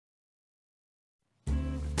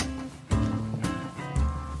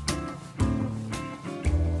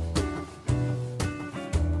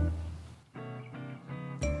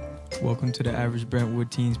Welcome to the Average Brentwood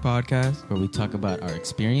Teens podcast, where we talk about our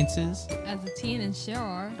experiences as a teen and share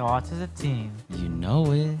our thoughts as a teen. You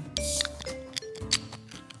know it.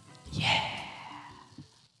 Yeah.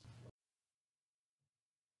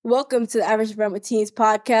 Welcome to the Average Brentwood Teens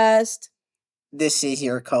podcast. This is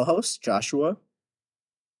your co-host, Joshua.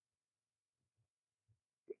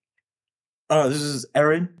 This is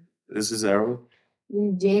Aaron. This is Errol.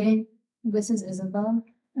 Jaden. This is Isabel.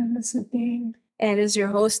 And this is Dan. And it's your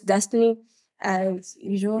host, Destiny, as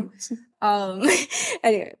usual.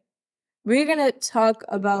 Anyway, we're going to talk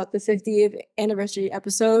about the 50th anniversary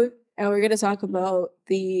episode, and we're going to talk about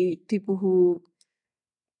the people who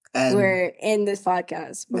were in this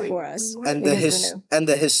podcast before us. And the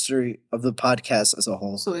history of the podcast as a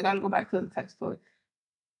whole. So we got to go back to the textbook.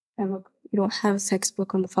 And look, we don't have a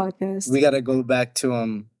textbook on the podcast. We got to go back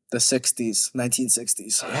to the 60s,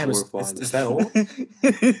 1960s. Damn, is that old?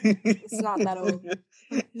 It's not that old.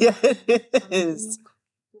 Yeah, it is.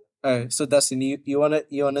 All right, so Destiny, you wanna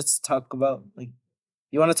talk about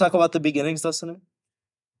the beginnings, Destiny?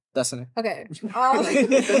 Okay.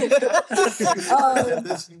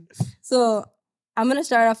 So I'm gonna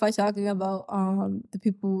start off by talking about the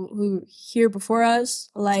people who here before us,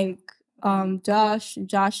 like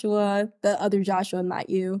Joshua, the other Joshua, not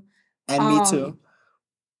you. And me too.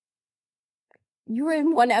 You were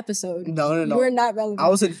in one episode. No. You were not relevant. I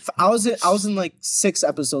was in like 6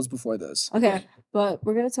 episodes before this. Okay, but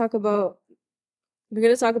we're gonna talk about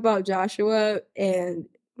Joshua and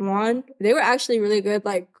Juan. They were actually really good,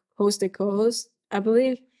 like host and co-host, I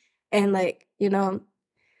believe. And like, you know,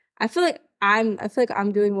 I feel like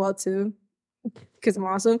I'm doing well too, because I'm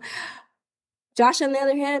awesome. Josh, on the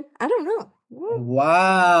other hand, I don't know.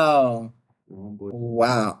 Wow.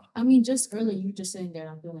 I mean, just earlier you were just sitting there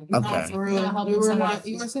and I'm feeling like, okay. For real.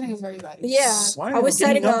 You were sitting very bad. Yeah, I was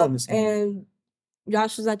setting up and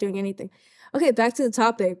Josh was not doing anything. Okay, back to the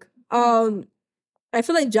topic. I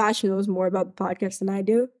feel like Josh knows more about the podcast than I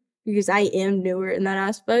do because I am newer in that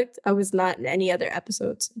aspect. I was not in any other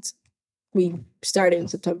episodes since we started in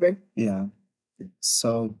September. Yeah.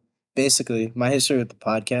 So basically, my history with the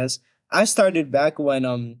podcast, I started back when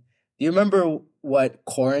do you remember what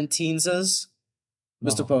quarantines is? No.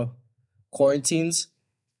 Mr. Poe. Quarantines?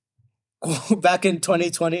 Back in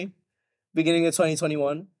 2020, beginning of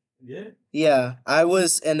 2021. Yeah. Yeah. I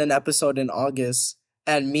was in an episode in August,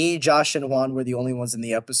 and me, Josh, and Juan were the only ones in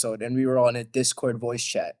the episode, and we were on a Discord voice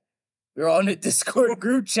chat. We were on a Discord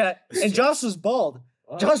group chat, and Josh was bald.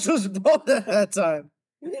 Josh was bald at that time.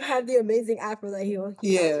 He didn't have the amazing afro that he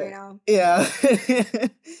has right now. Yeah.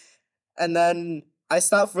 And then I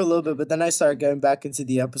stopped for a little bit, but then I started getting back into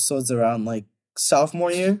the episodes around like sophomore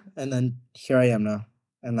year, and then here I am now,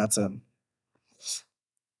 and that's it.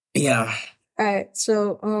 Yeah. All right.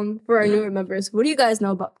 So, for our newer members, what do you guys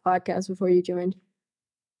know about the podcast before you joined?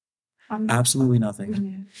 Absolutely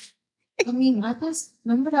nothing. I mean, I just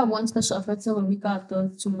remember that one special effort when we got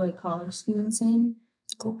those 2 like college students in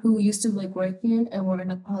who used to like work here and were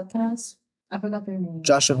in a podcast. I forgot their name.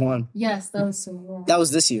 Josh and Juan. Yes, that was so. Yeah. That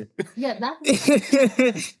was this year. Yeah,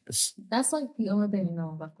 that's like the only thing I know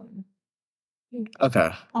about them.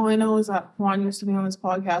 Okay. All I know is that Juan used to be on this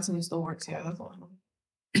podcast and he still works here. That's all I know.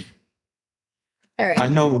 All right. I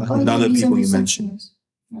know none of the people you mentioned.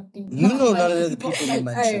 You know none of the people you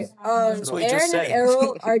mentioned. All That's right. what you just Aaron and said.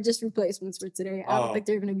 Errol are just replacements for today. I don't Oh. think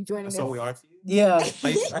they're going to be joining us. That's all we are for you? Yeah.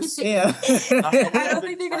 Yeah. I don't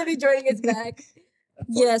think they're going to be joining us back.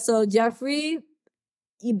 Yeah, so Jeffrey,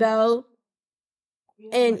 Ebel,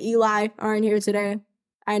 and Eli aren't here today.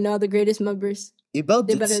 I know the greatest members. Ebel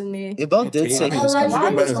They're did, better than me. Ebel did say he was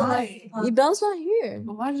coming. Ebel's not here.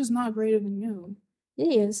 Elijah's not greater than you. Yeah,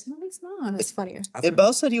 he is. No, he's not. It's funnier.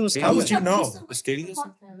 Ebel said he was How coming. would you know? Is Katie?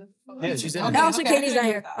 Yeah, she's in. And also, Katie's not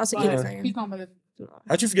here. Katie's not here. He's not better.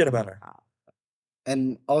 How'd you forget about her?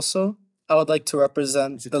 And also, I would like to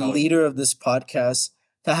represent the leader of this podcast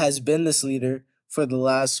that has been this leader for the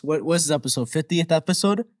last, what was this episode? 50th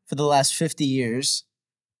episode? For the last 50 years.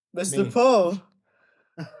 Mr. Me. Poe.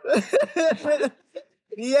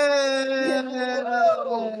 Yeah.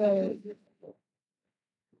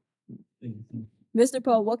 Mr.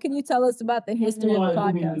 Poe, what can you tell us about the history of the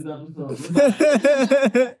podcast? What's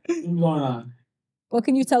going on? What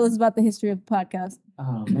can you tell us about the history of the podcast?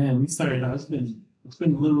 Oh man, we started out. It's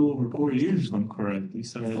been a little over 4 years, if I'm correct. We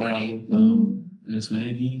started out with Miss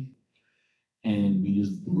Maggie, and we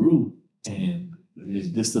just grew, and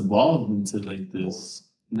it just evolved into like this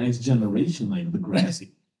next generation, like the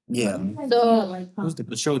Grassy. Yeah. So, Who's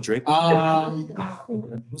the show Drake? Well,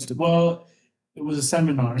 it was a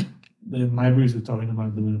seminar. The libraries were talking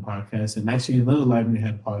about doing a podcast, and actually another library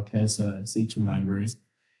had a podcast, Sachem Library.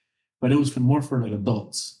 but it was more for like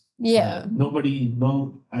adults. Yeah.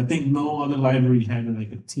 I think no other library had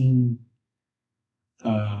like a teen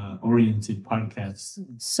oriented podcast.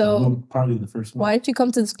 So Probably the first one. why did you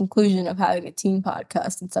come to this conclusion of having a teen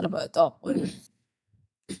podcast instead of an adult one?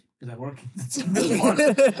 Because I work in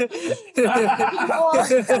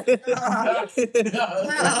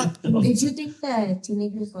Did you think that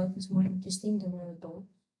teenagers' life is more interesting than an adult?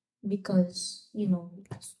 Because, we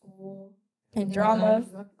got school And we drama,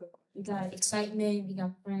 we got excitement, we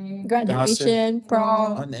got friends. graduation,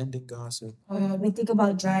 prom. Unending gossip. We think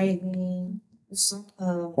about driving,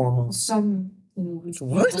 Hormones. some,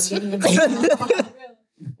 What?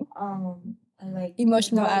 I like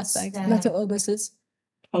Emotional adults aspects, that- mental illnesses.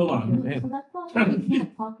 Hold on, man.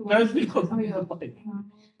 Guys, be close to the mic.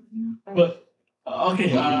 But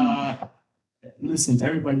okay, listen,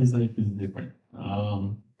 everybody's life is different.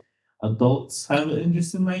 Adults have an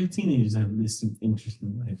interesting life, teenagers have this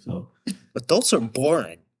interesting life. So Adults are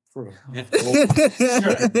boring. For real. No, unless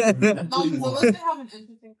they have an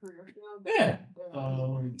interesting career field. yeah,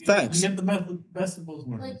 Facts. You get the best of both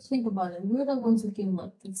Like, worlds. think about it. We're the ones who came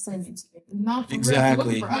up with science. Not for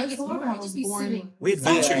Exactly. Real. For us, It's we hard were to just be boring. sitting. We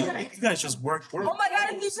adventure. Yeah. You guys just work. Oh my god,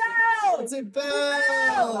 it's Bell! It's a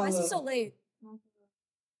Why is he so late?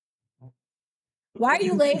 Why are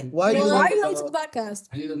you late? Why are you Why are late, you late to Bell? the podcast?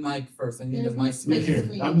 I need a mic first. I need a There's mic. no Look here,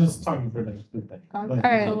 space. I'm just talking for like a thing.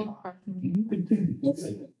 Alright. You continue.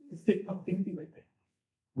 Take something like that.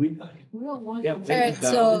 We got it. We don't want Yeah, to- Alright,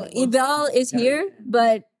 so Ebel is here,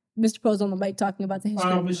 but Mr. Poe's on the mic talking about the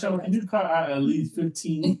history. of Michelle, can you cut out at least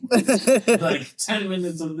 15, like 10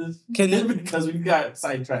 minutes of this? Can you- Because we got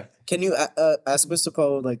sidetracked. Can you ask Mr.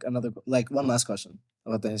 Poe like one last question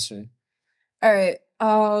about the history? Alright,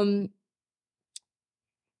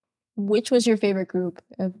 which was your favorite group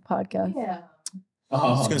of podcast? Yeah. I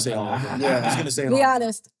was gonna say all of them. Yeah. I was gonna say Be all.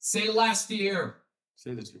 honest. Say last year.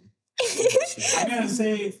 Say this. I gotta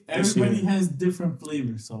say, everybody has different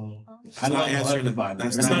flavors, so That's not answering the everybody.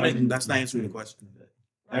 That's not answering the question.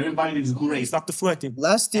 Everybody's great. Stop deflecting.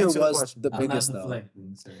 Last year Answer the was question. the I'm not biggest though.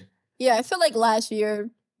 deflecting, sir. Yeah, I feel like last year.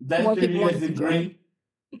 That More year people you guys wanted to did join. great.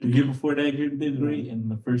 The year before that year did great, and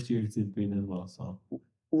the first year did great as well. So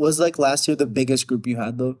Was like last year the biggest group you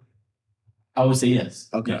had though? I would say yes.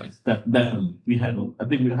 Okay. Yes, definitely. We had, I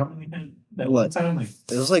think how many had that one What? time? Like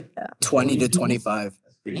It was like 20 to 25.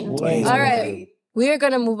 All right, we are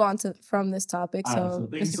gonna move on from this topic. All right, So,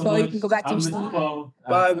 thank you Mr. so Poe, you much. can go back to I'm your Mr. seat. Poe.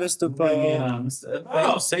 Bye, Mr. I'm bringing in, Poe. Mr.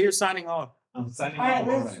 Oh, say you're signing off. I'm signing All right,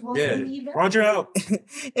 off. let's All right. Yeah. Roger out. Hey,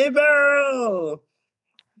 Ibel!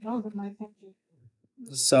 That was a nice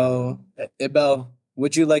picture. So, Ibel,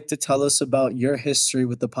 would you like to tell us about your history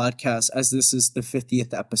with the podcast as this is the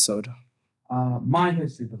 50th episode? My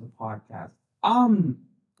history with the podcast.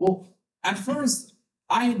 Well, at first,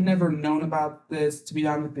 I had never known about this, to be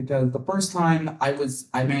honest, because the first time I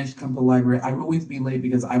managed to come to the library, I would always be late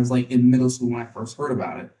because I was like in middle school when I first heard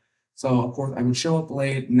about it. So of course I would show up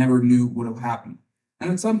late, never knew what would happen.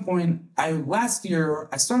 And at some point, I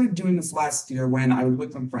started doing this last year when I was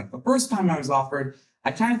with some friends. The first time I was offered,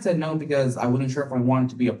 I kind of said no because I wasn't sure if I wanted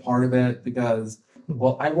to be a part of it because,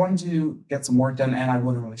 well, I wanted to get some work done and I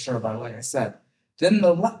wasn't really sure about it, like I said. Then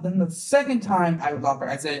the second time I was offered,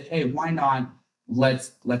 I said, hey, why not? Let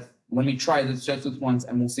me try this just this once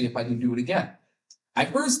and we'll see if I can do it again. I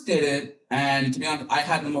first did it, and to be honest, I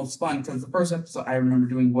had the most fun because the first episode I remember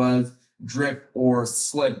doing was drip or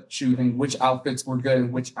choosing which outfits were good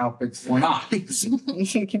and which outfits were not. Trust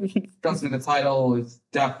me, the title is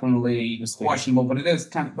definitely questionable, but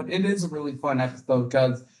it is a really fun episode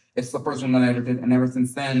because it's the first one that I ever did, and ever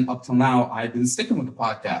since then up till now, I've been sticking with the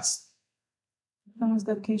podcast. That was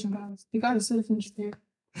dedication, guys. You got a citizenship here.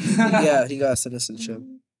 Yeah, he got citizenship.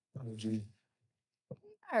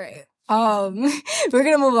 All right. We're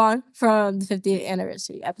gonna move on from the 50th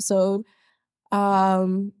anniversary episode,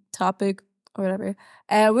 topic or whatever,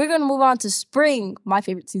 and we're gonna move on to spring, my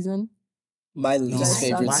favorite season. My least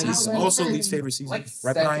favorite Mine is season. also least favorite season. Like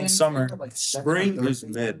Right behind summer. like Spring second, is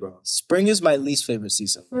third. mid, bro. Spring is my least favorite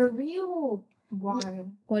season. For real. Why?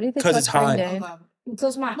 What do you think? 'Cause about it's spring hot. day?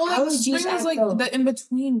 Because my Well, like allergies spring is are like so- the in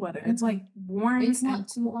between weather. It's like warm. It's and not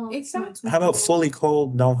too hot. It's not too How about fully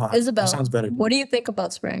cold, no hot? Isabel, That sounds better. What do you think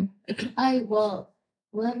about spring?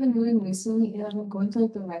 What I've been doing recently is I've been going to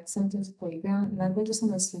like the rec center's playground and I've been just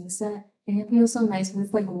on the swing set and it feels so nice because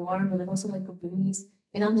it's like warm but then also like a breeze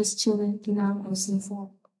and I'm just chilling, I'm listening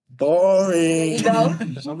for. Boring.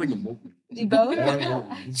 Sounds like a movie.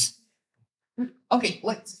 Okay,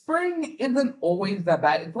 like spring isn't always that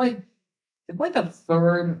bad. It's like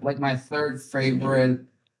my third favorite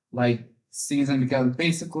like season because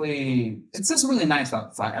basically it's just really nice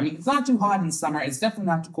outside. I mean, it's not too hot in summer. It's definitely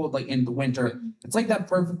not too cold like in the winter. It's like that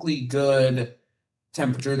perfectly good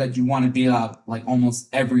temperature that you want to be at like almost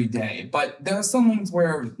every day. But there are some moments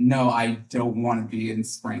where no, I don't want to be in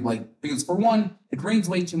spring. Like because for one, it rains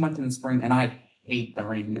way too much in the spring, and I hate the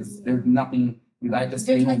rain. There's nothing. I just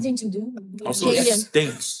There's hate it. nothing to do. Also, it Jaden.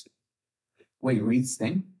 stinks. Wait, reeds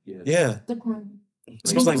stink? Yeah. The corn. It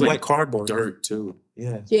smells like wet cardboard. Dirt too.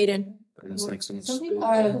 Yeah. Jaden. And it's like some. Some people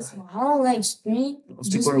are. I don't like spring. Those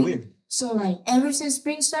people are weird. So like ever since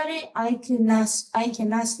spring started, I cannot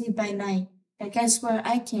sleep at night. Like I swear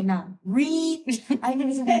I cannot read. I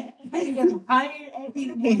get tired every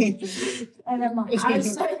morning. And then my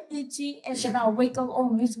eyes start itchy and then I'll wake up all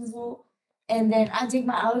miserable. And then I take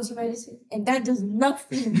my allergy medicine and that does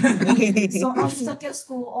nothing. So I'm stuck at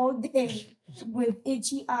school all day with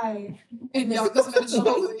itchy eyes. And y'all doesn't show.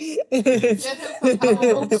 Don't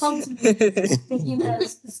come to me thinking that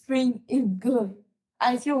spring is good.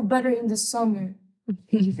 I feel better in the summer.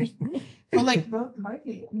 But like,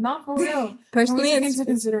 not for real. Personally, Take in, into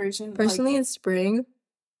consideration. personally in spring,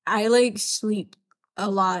 I like sleep a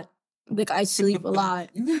lot. Like I sleep a lot.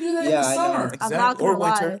 You can do that Yeah, in the I know. summer. I'm not gonna Or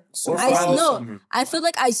winter. lie. Or I fall, know. summer. I feel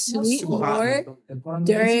like I sleep Too hot. more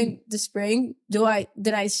during the spring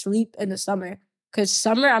than I sleep in the summer. Cause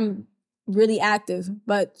summer I'm really active,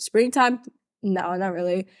 but springtime, no, not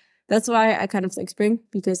really. That's why I kind of like spring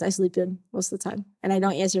because I sleep in most of the time and I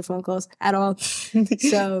don't answer phone calls at all.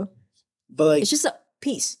 So But like, it's just a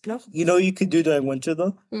peace, you know? you know, what you could do during winter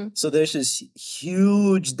though. Mm. So there's this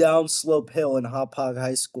huge downslope hill in Hauppauge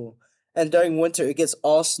High School, and during winter it gets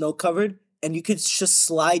all snow covered, and you could just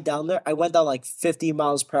slide down there. I went down like 50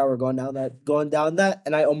 miles per hour going down that,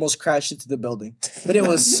 and I almost crashed into the building. But it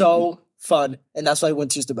was so fun, and that's why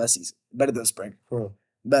winter's the best season. Better than spring.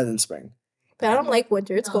 Better than spring. But I don't like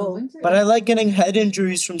winter. It's cold. But I like getting head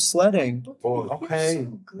injuries from sledding. Oh, okay.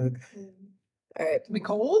 All right. To be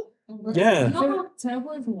cold? Yeah. You know how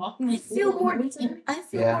terrible is walking? I feel more. I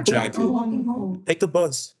feel Yeah. more Jacket. comfortable walking home. Take the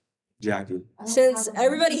bus. Jacket. Since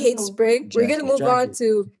everybody hates spring, we're gonna move on Jacket.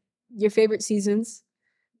 to your favorite seasons.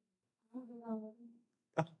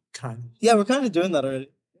 Kind of. Yeah, we're kind of doing that already.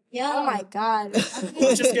 Oh my god.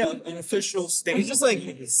 Let's just get an official It's stage. just like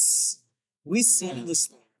we see this.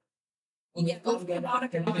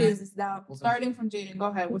 Business now. Starting from Jaden, go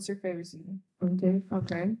ahead. What's your favorite season?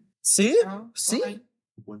 Okay. See, No? see. Okay.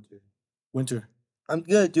 Winter. I'm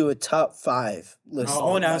gonna do a top 5 list. I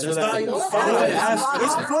want to ask for that. It's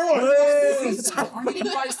not It's five. I'm reading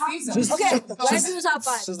by season. Just- Okay, let's do the top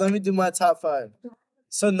 5. So let me do my top 5.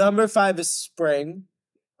 So number 5 is spring.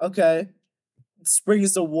 Okay. Spring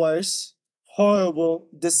is the worst. Horrible.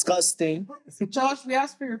 Disgusting. Josh, we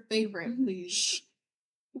asked for your favorite, please.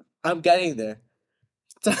 I'm getting there.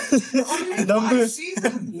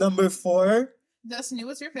 number 4. Destiny,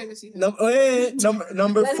 what's your favorite season? Number Let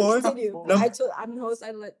him 4. continue. Num- I'm the host.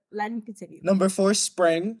 I let him continue. Number 4,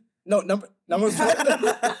 spring. No, number 4.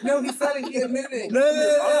 No, he said it. He admitted it.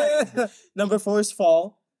 No. Number 4 is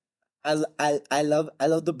fall. I love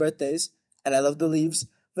the birthdays and I love the leaves.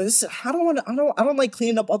 But this, I don't like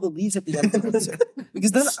cleaning up all the leaves at the end of the winter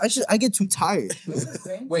because then I get too tired.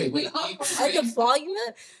 Wait. Like the fall, you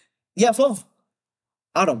meant? Yeah, fall,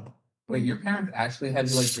 autumn. Wait, your parents actually had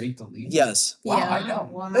you like break the leaves? Yes. Wow, Yeah. I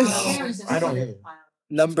know. I don't.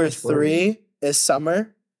 Number 3 is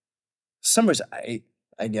summer. Summer's aight,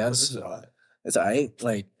 I guess. It's aight.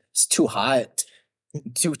 Like it's too hot.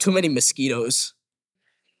 Too many mosquitoes.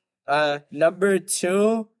 Number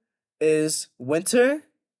 2 is winter.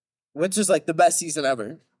 Winter's like the best season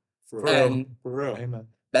ever. For And- real. For real. Amen.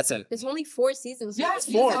 That's it. There's only 4 seasons. Yes,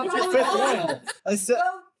 Four. you It's said the fifth it.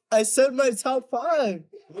 one. I said my top 5.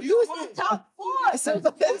 You said top 4. I said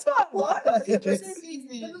my top 5. That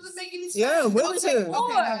doesn't make any sense. Yeah, winter.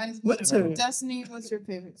 Okay, guys. Winter. Destiny, what's your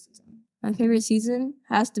favorite season? My favorite season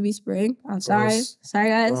has to be spring. I'm sorry. Gross. Sorry,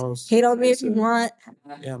 guys. Gross. Hate on me if you want.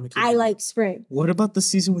 Yeah, I'm a kid. I like spring. What about the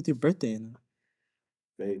season with your birthday in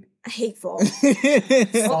Babe. I hate fall.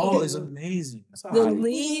 it? Fall is amazing. The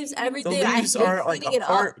leaves, everything. I leaves hate are, like, cleaning a it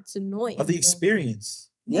part up. It's annoying. Of the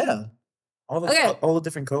experience. Yeah. Okay. All the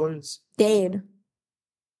different colors. Dane.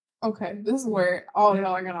 Okay, this is where all y'all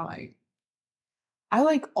are gonna like. I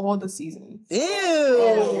like all the seasons. Ew.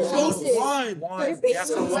 Basic. Why? Very Yes,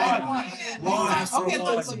 basic. why? Okay,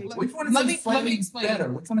 Why? look. Which one is Let me slightly explain.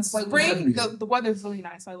 better? Which one is slightly Spring, better? the weather's really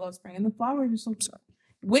nice. I love spring, and the flowers are so pretty.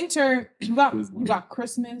 Winter, you got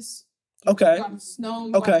Christmas, you Okay. got snow,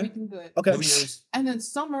 you Okay. got everything good. Okay. New Year's. And then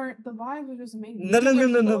summer, the vibes are just amazing. No, You can no, wear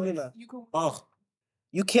no, no, no, clothes, no. You can Oh,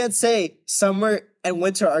 You can't say summer and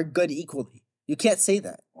winter are good equally. You can't say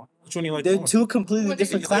that. Which one do you like They're more? two completely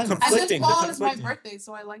different They're climates. And this conflicting, fall they're is my conflicting. birthday,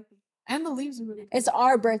 so I like it. And the leaves are really It's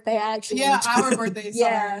our birthday, actually. Yeah, our birthday.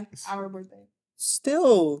 Yeah. Sorry. Our birthday.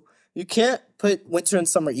 Still, you can't put winter and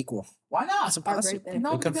summer equal. Why not? It's Our impossible. birthday.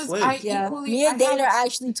 No, They because conflict. I Yeah. equally. Me and I Dana have- are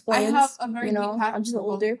actually I twins. have a very You know, deep passion I'm just for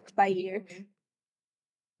both. older by a year.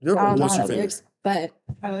 You're I don't know what's how your that favorite? works, but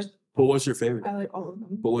But what's your favorite? I like all of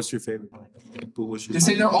them. But what's your favorite? But what's your Just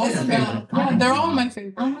say they're all your favorite. Yeah, they're all my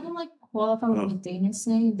favorite. I'm gonna like qualify Oh. what Dana's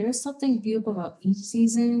saying. There's something beautiful about each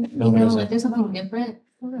season. No, You know, there's like not. there's something different.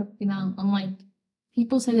 You know, I'm like,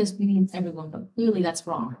 people say this beauty in everyone, but clearly that's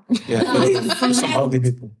wrong. Yeah. Um, Some ugly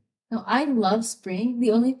people. No, I love spring.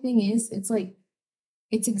 The only thing is, it's like,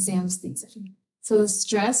 it's exam season. So the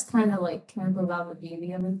stress kind of like cancels out the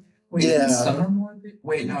beauty of it. Wait, Yeah. is summer more?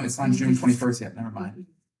 Wait, no, it's not June 21st yet. Never mind.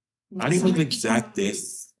 I didn't know the exact date.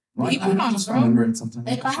 Why Even not? on Just Chrome? remember it sometimes.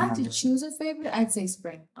 If I Just had to remember it. choose a favorite, I'd say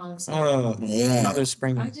spring, honestly. Yeah. Another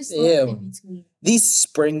spring. I just Ew. love in between. These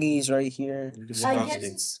springies right here. I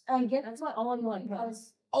get That's why all in one.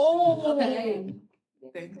 Oh,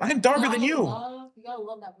 Okay. I'm darker than you. You gotta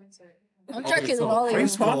love that winter. I'm darker than all of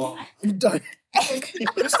Frame's you. small.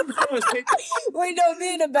 Wait, no,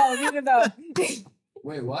 me and Abel, me and Abel.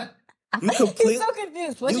 Wait, what? You He's complete. so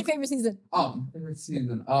confused. What's your favorite season? Oh, favorite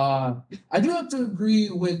season. I do have to agree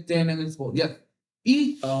with Dan and this. Well, yes.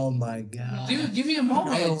 Each. Oh my god. Dude, give me a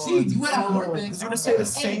moment. Jeez, you have more things. You're gonna say the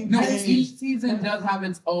same No, thing. each season does have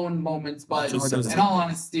its own moments, but Just in says- all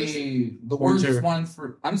honesty, the Winter. worst one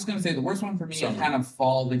for I'm just gonna say the worst one for me Summer. is kind of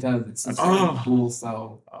fall because it's just Oh. cool,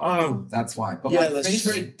 so Oh, that's why. But Yeah, my that's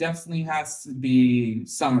favorite definitely has to be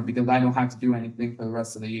summer because I don't have to do anything for the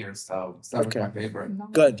rest of the year. So summer's Okay. my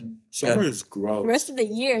favorite. Good. summer is The gross. rest of the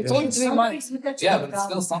year, it's Yeah. only 3 months. Yeah, but it's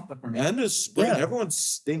still something for me. And the spring, Yeah. everyone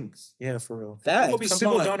stinks. Yeah, for real. That- People be come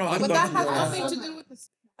single on. down on but that has Yeah. nothing to do with this.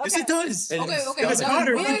 Yes, it does. Okay, okay. If it's okay.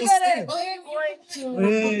 hotter, We're people gonna stink.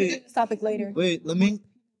 Wait. this topic later. Wait, let me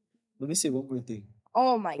say one more thing.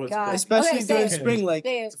 Oh my What's god. that? Especially Okay, say during it. spring, like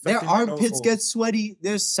Say it. their Affecting armpits household. get sweaty,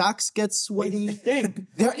 their socks get sweaty.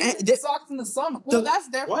 Stink. Their It sucks in the summer. Well, The- that's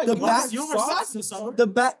their What? The You back- wear- you wear socks in summer? the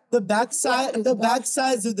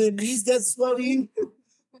backsides of their knees get sweaty.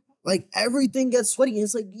 Like everything gets sweaty.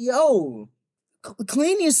 It's like, yo,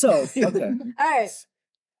 clean yourself. Okay. All right.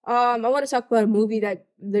 I want to talk about a movie that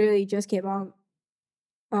literally just came out.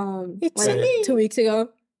 It's like me. 2 weeks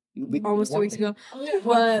ago, You be- almost 2 weeks ago.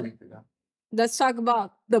 But let's talk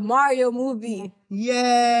about the Mario movie.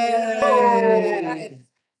 Yay!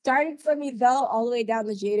 Starting from Evel all the way down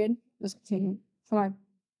to Jaden. Let's continue. Come on.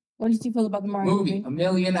 What did you feel about the Mario Movie, movie?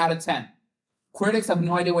 1,000,000 out of 10. Critics have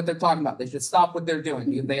no idea what they're talking about. They should stop what they're doing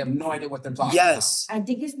because they have no idea what they're talking Yes. I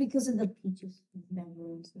think it's because of the peaches.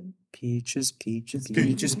 Peaches. Peaches,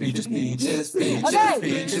 peaches, peaches, Okay.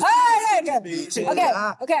 peaches. All right, okay. Peaches. Okay.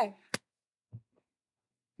 Ah. Okay.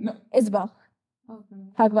 No. Isabel,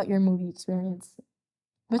 talk about your movie experience.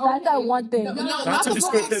 Besides that one thing. No, Not not too the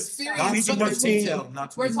whole descriptive. experience, Not but too the much movie. detail.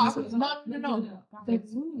 Not too We're much talking. detail. No. The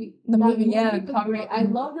movie. The movie, yeah. Great. I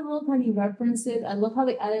love the little tiny references. I love how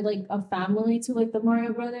they added like a family to like the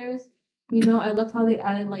Mario Brothers. You know, I love how they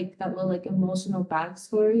added like that little like emotional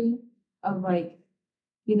backstory of like,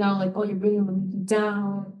 you know, like, oh, you're bringing them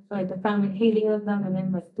down, like the family hating of them and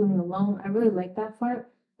then like feeling alone. I really like that part.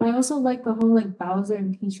 But I also like the whole like Bowser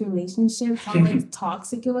and Peach relationship, how like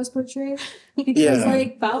toxic it was portrayed. Because Yeah.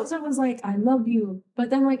 like Bowser was like, I love you. But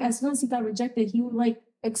then like as soon as he got rejected, he would like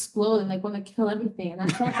explode and like want to kill everything. And I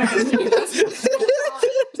felt like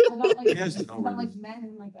about like, He has no about like reason. men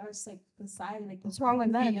and like our like society, like What's wrong with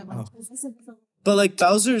men? yeah, like, Oh. this isn't so- But like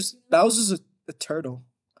Bowser's a turtle.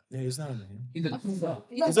 Yeah, he's not a man. He's a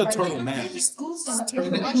He's a turtle man. He's a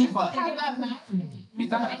Koopa.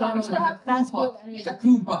 He's not a Fast Koopa. forward. He's a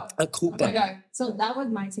Koopa. A Okay, Koopa. guys. So that was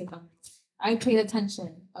my take on it. I paid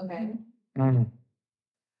attention. Okay.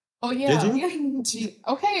 Oh yeah. Did Gee,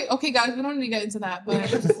 okay, guys. We don't need to get into that, but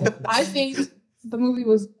I think the movie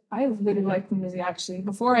was. I really liked the movie actually.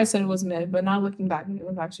 Before I said it was mid, but now looking back, it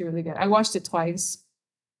was actually really good. I watched it twice.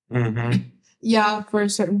 Mm-hmm. Yeah, for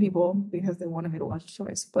certain people because they wanted me to watch it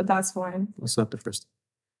twice, but that's fine. What's up the first?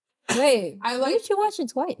 Wait, I why like. did you watch it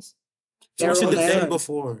twice? She watched it the day Arrowhead.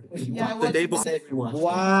 before. Yeah, I The watched day it before twice. we watched.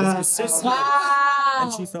 Wow. With your sister. Wow.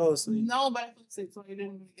 And she fell asleep. No, but I fell asleep, so I didn't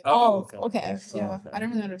really get. Oh, okay. Yeah, I don't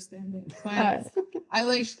really understand it, but Alright. I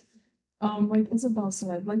like Isabel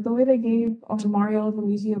said, like the way they gave Mario and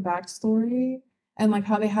Luigi a backstory and like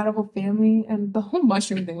how they had a whole family and the whole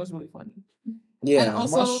mushroom thing was really funny. And Yeah.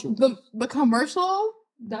 also mushroom. the commercial,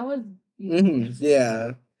 That was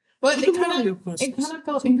Yeah. but it kind of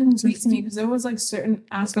felt incomplete to me because there was like certain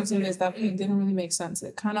aspects of this that didn't really make sense.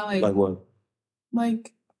 It kind of Like what?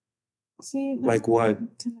 like See, Like what?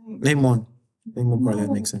 tonight. Name one. Name one part that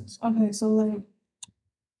No. makes sense. Okay, so like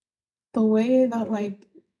the way that like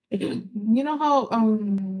you know how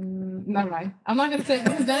never mind. I'm not gonna say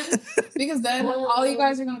it because then all you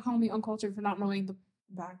guys are gonna call me uncultured for not knowing the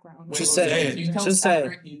background. Just Wait, say wait, it. can you tell Just us say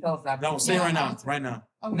after? it. Can you tell us after? No, say it right now. Right now.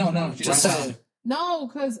 Okay. No, Just right say now. it. No,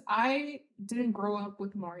 because I didn't grow up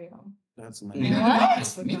with Mario. That's Neither lame. did I.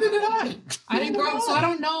 Neither did I. I didn't grow up, so I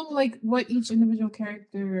don't know like what each individual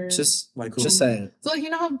character. Just Like who? just say it. So like you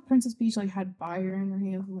know how Princess Peach like had fire in her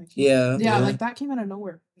hand, like Yeah. yeah, Yeah. like that came out of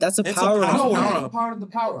nowhere. That's a It's a power. power. No, Power no, up. the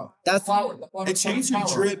power up. That's- It changed your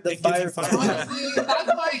drip. The It gives you fire- fire. Honestly, that's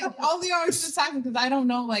why all the artists attack me because I don't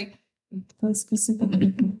know like the specific.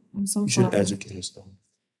 I'm so You should sorry. educate yourself.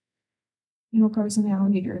 No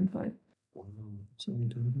personality or input.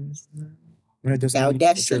 Now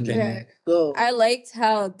that's your the- opinion. Go. I liked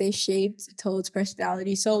how they shaped Toad's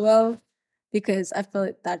personality so well because I feel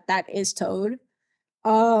like that is Toad.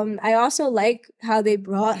 I also like how they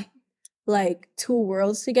brought like two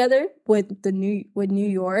worlds together with New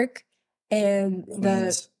York and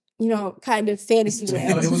the kind of fantasy No,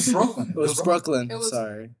 land. it was Brooklyn. It was Brooklyn. It was-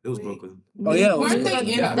 Sorry. It was Wait. Brooklyn. Oh, yeah, it was Weren't they Brooklyn.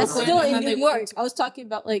 in Yeah, That's Brooklyn still and in then New they York. went to- I was talking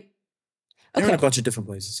about like They were in okay, a bunch of different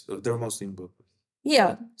places. They were mostly in Brooklyn.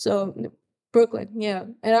 yeah. So Brooklyn, yeah,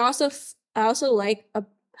 and I also like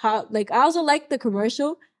how like I also like the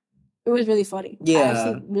commercial. It was really funny. I Yeah.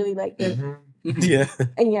 actually really liked it. Yeah.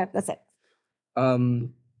 And yeah, that's it.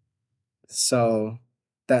 So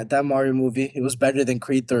that Mario movie, it was better than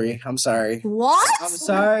Creed 3. I'm sorry. What? I'm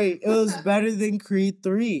sorry. It was better than Creed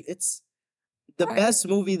 3. It's the Alright. best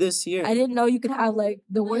movie this year. I didn't know you could have like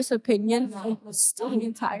the worst opinion of the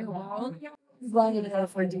entire world.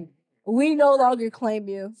 We no longer claim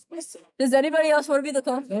you. Does anybody else want to be the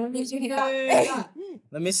co-founder? Raise your hand.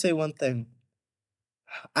 Let me say one thing.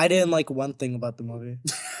 I didn't like one thing about the movie.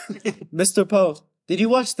 Mr. Poe, did you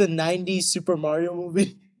watch the 90s Super Mario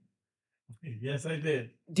movie? Yes, I did.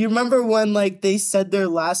 Do you remember when like they said their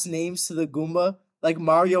last names to the Goomba? Like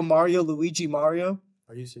Mario, Luigi, Mario?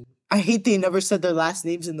 Are you serious? I hate they never said their last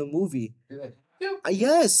names in the movie.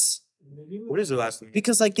 Yes. What is the last name?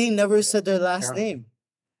 Because like they never said their last name.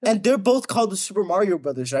 And they're both called the Super Mario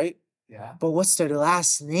Brothers, right? Yeah. But what's their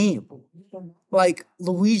last name? Like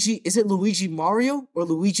Luigi, is it Luigi Mario or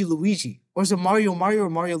Luigi Luigi? Or is it Mario or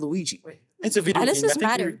Mario Luigi? It's a video How game. does I this think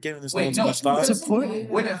matter? you're giving this Wait, one too no, much thought. it's important.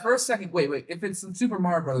 Wait, for a second. Wait. If it's the Super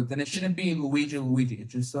Mario Brothers, then it shouldn't be Luigi. It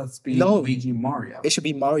just has to be No. Luigi Mario. It should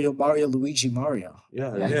be Mario, Luigi, Mario.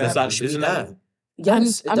 Yeah, Yeah, yeah. exactly. It should be that.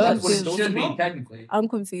 Yes, I'm it That's does. what it should be technically. I'm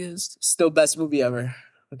confused. Still best movie ever.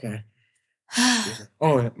 Okay.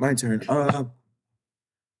 Oh, yeah, my turn.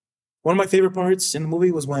 One of my favorite parts in the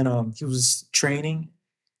movie was when he was training.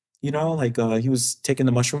 You know, like he was taking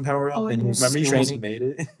the mushroom power up, Oh, and he was yeah. remember he almost training. made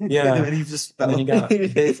it. Yeah, and then he just And fell. then he got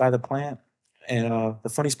bit by the plant. And the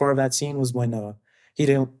funniest part of that scene was when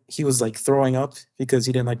he was like throwing up because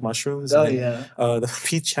he didn't like mushrooms. Oh and yeah. then, the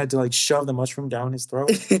Peach had to like shove the mushroom down his throat.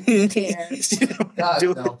 God,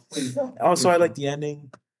 Dude. no, please don't. Also, I like the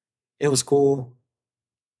ending. It was cool.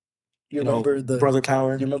 You know, remember the Brother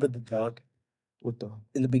Power. You remember the dog What the?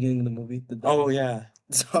 in the beginning of the movie? The dog. Oh yeah.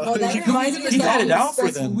 Oh, that Dog. reminds me of He had it the out for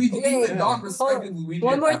Respects them. Luigi. Okay, The dog hold respected Luigi.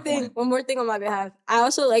 One at more that thing. point. One more thing on my behalf. I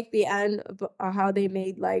also like the end of how they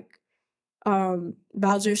made like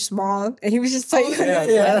Bowser small, and he was just like,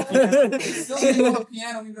 Yeah. It's still a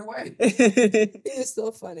piano either way. it was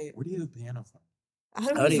so funny. Where do you get the piano from? I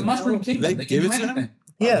don't How do It's you the know. Mushroom Kingdom. They They give can it do to him? anything.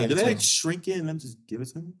 Yeah. Did they like shrink it and then just give it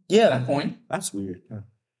to him? At Yeah. that point. That's weird.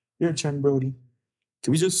 Your turn, Brody.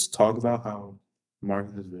 Can we just talk about how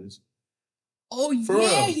Mark has Riz? Oh For yeah,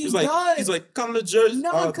 real. he he's does. like, he's like, come to Jersey,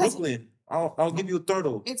 No, 'cause- Brooklyn. I'll give you a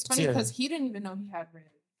turtle. It's funny Yeah. because he didn't even know he had red.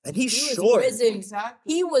 And he's He was short. risen.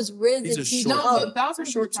 Exactly. He was risen. He's a He short No, jumped. but Bowser was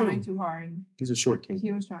short trying too. too hard. He's a short king.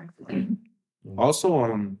 He was trying. Also,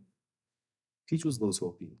 Peach was a little too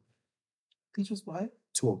OP. Peach was what?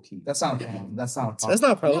 Too OP. That's not a problem. That's not a problem. That's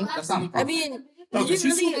not a problem. That's not a I problem. mean, No, did you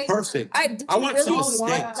she's really? perfect. Did I you want really some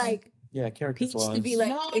want mistakes. like Yeah, character Peach flaws. to be like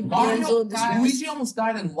No, a Mario damsel in died, distress? Luigi almost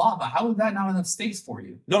died in lava. How is that not enough stakes for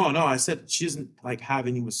you? No, I said she doesn't like have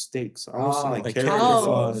any mistakes. I want some like like character character flaws.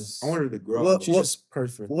 flaws. I want her to grow. What- She's what- just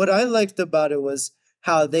perfect. What I liked about it was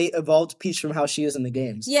how they evolved Peach from how she is in the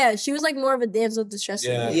games. Yeah, she was like more of a damsel in distress.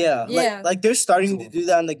 Yeah. Yeah. Yeah. Like they're starting to do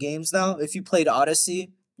that in the games now. If you played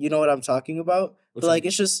Odyssey, you know what I'm talking about. Which But like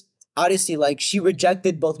it's just Odyssey, like she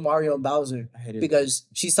rejected both Mario and Bowser I hated it. because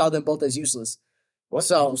she saw them both as useless. What?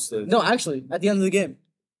 So no, actually, at the end of the game.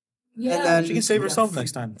 Yeah. And then She can save herself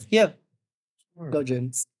next time. Yeah. Go,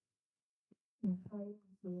 Jen.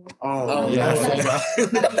 Oh, yeah.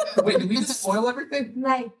 Wait, did we just spoil everything?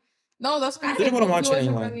 Like, No, that's I because didn't wanna watch it wasn't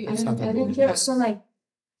anyway. really It's I not didn't, that I didn't good. care. So like,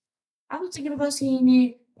 I was thinking about seeing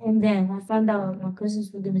it, and then I found out my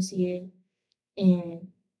cousins were gonna see it, and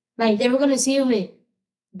like they were gonna see it with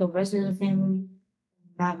the rest of the family,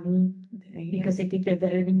 not me, because they think they're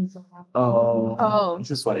better than me somehow. Oh. It's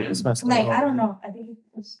just funny. It's messed Like up. I don't know. I think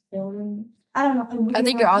it's still. I don't know. I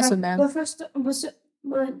think you're awesome, man. But first,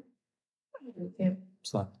 but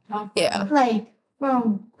It's not. Yeah. like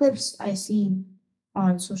from clips I seen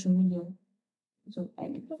on social media, so I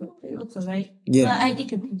think it looks alright. Yeah. But I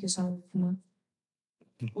think it's solid.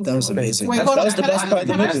 That was amazing. Wait, that hold on, was the can I- best part of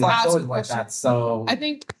the can I movie. just ask a Like question? that, so I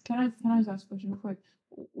think can I just ask a question real quick?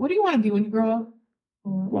 What do you want to be when you grow up?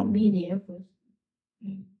 Be in the Air Force.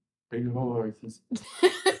 Big horses.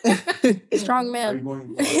 Strong Are you man.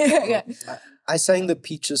 going? Yeah. I sang the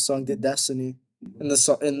Peaches song to Destiny in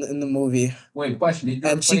the in the movie, wait, question. Did you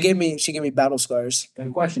and she replace- gave me battle scars.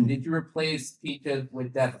 Wait, question. Did you replace Peaches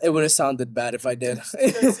with Death? It would have sounded bad if I did.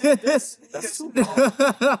 That's too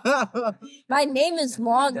My name is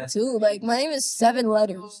long too. Like my name is 7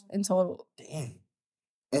 letters in total. Dang.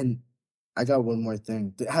 And I got one more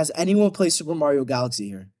thing. Has anyone played Super Mario Galaxy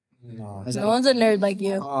here? No. Has No one's a nerd like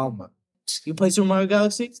you. you play Super Mario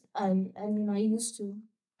Galaxy? I mean, I used to.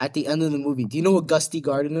 At the end of the movie, do you know what Gusty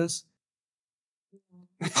Garden is?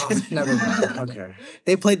 Oh, never mind. Okay.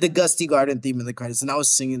 They played the Gusty Garden theme in the credits, and I was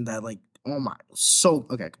singing that like, oh my, so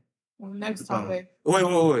okay. Next topic.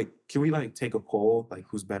 Wait. Can we like take a poll? Like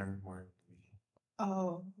who's better or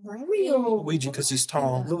Oh, Mario. Luigi because he's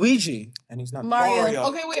tall Luigi. and he's not Mario.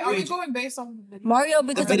 Okay, wait. Are we Luigi. going based on the video? Mario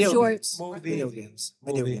because I'm video short. games. Movie. Video games.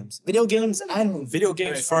 Movie. Video games and movie. Video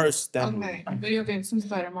games first, then Okay, video games. Who's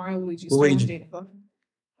better, Mario, or Luigi? Luigi.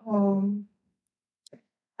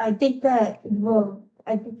 I think that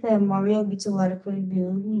Mario gets a lot of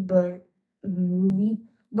credibility, but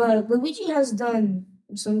Luigi has done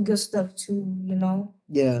some good stuff too. You know,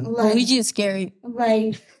 Yeah. like Luigi is scary.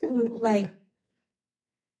 like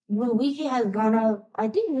Luigi has gone up. I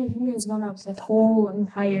think Luigi has gone up the whole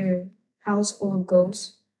entire house full of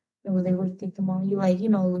ghosts. And when they would take them on, you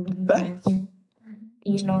know Luigi. Facts.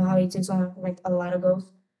 You know how he takes on like a lot of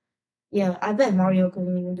ghosts. Yeah, I bet Mario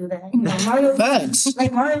couldn't even do that. You know, Mario. Facts.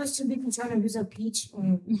 Like Mario is too big for trying to use a Peach.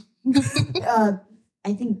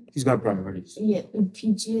 I think he's got priorities. yeah,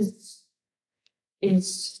 Peach is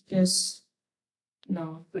just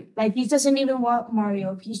no. Like Peach doesn't even want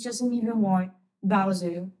Mario. Peach doesn't even want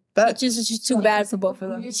Bowser. Facts. She's too bad for both of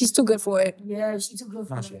them. She's too good for it. Yeah, she took good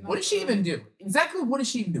for Not them. sure. What does she even do? Exactly. What does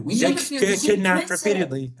she even do? We She never see her. get kidnapped princess.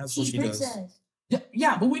 repeatedly. That's what She's she does. princess.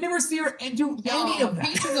 Yeah, but we never see her and do any of that.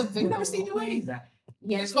 Peach is a We never victim. see her do any of that.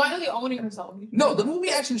 She's finally owning herself. No, the movie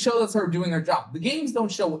actually shows us her doing her job. The games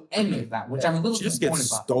don't show any of that, which I'm a little She just disappointed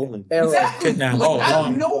gets about. stolen. Arrow. Exactly. Kidnapped. Like, Oh, out of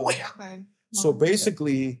wrong. nowhere. Okay. So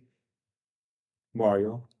basically,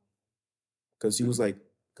 Mario, because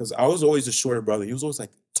I was always a shorter brother. He was always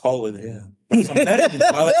like taller than him. I'm better than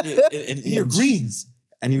him. I like it, and he agrees.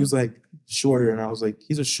 And he was like shorter, and I was like,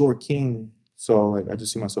 he's a short king. So like, I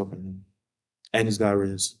just see myself in him. And he's got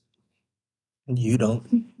Riz. You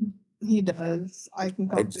don't. He does. I can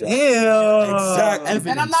come to that. Yeah. Exact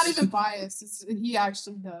And I'm not evidence. even biased. He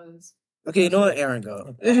actually does. Okay, you know what, Aaron,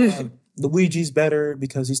 go. Luigi's better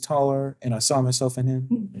because he's taller, and I saw myself in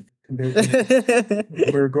him compared to him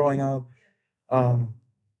when we were growing up.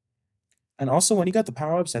 And also when he got the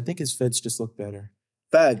power ups, I think his fits just look better.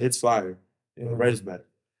 Bad. It's fire. Yeah, red is better.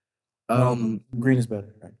 Green is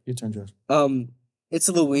better. Right. Your turn, Josh. It's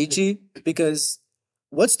Luigi because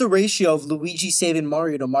what's the ratio of Luigi saving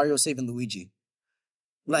Mario to Mario saving Luigi?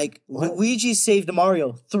 Like Luigi saved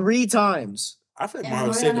Mario 3 times I feel like And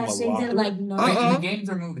Mario Mario saved him has a saved lot. it like no. Wait, in Uh-uh. the games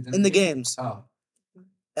or movies? in the games. Oh.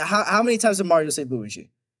 How many times did Mario save Luigi?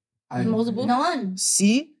 Multiple. None.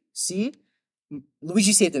 See,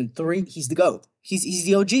 Luigi saved him 3. He's the GOAT. He's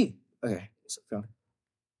the OG. Okay. So, go.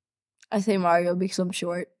 I say Mario because I'm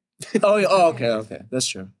short. Okay. That's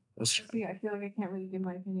true. See, I feel like I can't really give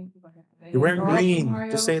my opinion. You're wearing green.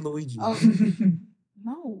 Mario. Just say Luigi. Oh,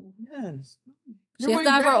 no. Yes. She has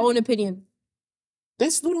to have her own opinion.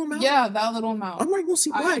 This little amount. Yeah, that little amount. I'm not gonna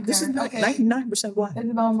see I black. don't This is care. not Okay. 99% black.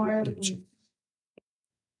 It's about Mario. Luigi.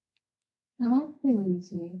 I don't think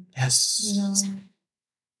Luigi. Yes. You know,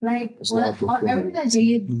 like It's not what everything that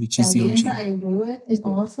Jade Luigi's the Jade OG. that I agree with is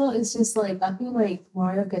also it's just like I feel like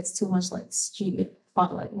Mario gets too much like street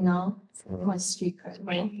spotlight, you know, too much street cred,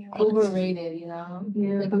 overrated, you know.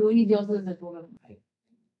 Yeah, like Luigi also is like over.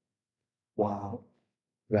 Wow.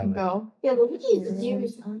 Go. Yeah, Luigi is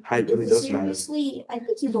serious. Height really does matter. Seriously, I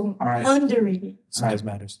think he's All right. underrated. Size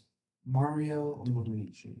matters. Mario or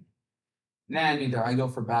Luigi? Nah, neither. I go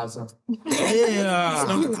for Bowser. It's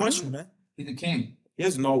not the question, man. He's a king. He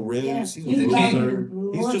has no ribs. Yeah. He's He's a a king.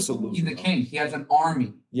 loser. He's just a loser. He's a king. He has an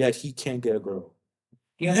army. Yet he can't get a girl.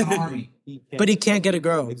 He has an army. But he can't get a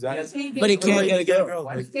girl. Exactly. But he can't get a girl.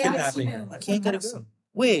 Why does he Kidnapping have her. He can't get a girl.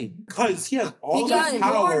 Wait. Because he has all Because- the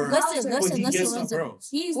power. Listen, but he gets no listen. girls.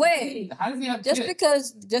 He's Wait. How does he have Just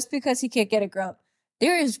kids? because he can't get a girl,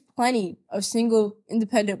 there is plenty of single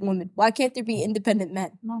independent women. Why can't there be independent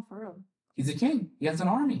men? No, for real. He's a king. He has an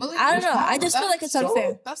army. But, like, I don't there's know. I power. just feel like it's So-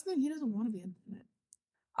 unfair. That's the thing. He doesn't want to be independent.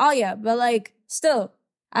 Oh yeah, but like still,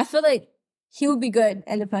 I feel like he would be good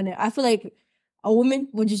independent. I feel like a woman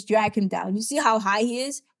would just drag him down. You see how high he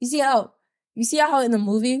is? You see how in the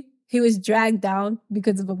movie he was dragged down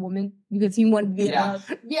because of a woman because he wanted to be Yeah. allowed.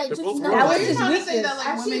 Yeah, They're just both no. girls. Are was you his trying to say weakness. that like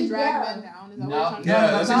Actually, women drag yeah. men down? Is that No. what you're trying to Yeah,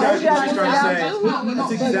 say? that's No, exactly what she's no, trying to no, say. no, That's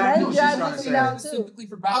no, exactly what she's no, trying to no, say. no, Specifically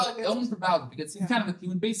for Bowser. Oh, Only for Bowser because he's Yeah. kind of he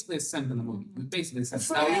was basically a simp in the movie. He was basically a simp.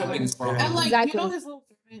 For That was the real. biggest problem. And like Exactly. you know his little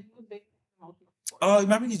servant, he was big. Oh,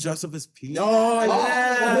 remember he dressed up as Pete? Oh,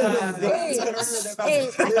 yeah. Hey,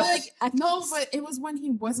 I feel like No, but it was when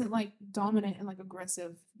he wasn't like dominant and like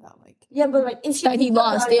aggressive. That like Yeah, but like if you that he think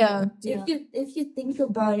lost. about it, Yeah. if you think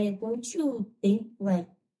about it, don't you think like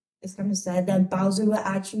it's kind of sad that Bowser will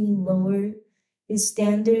actually lower his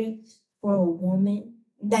standards for a woman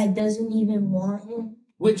that doesn't even want him?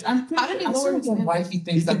 Which I'm How did he I still lower don't his get why he thinks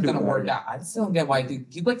He that's can do gonna work better. out. I still don't get why he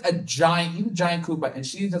thinks he's like a giant Koopa and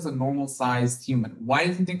she's just a normal sized human. Why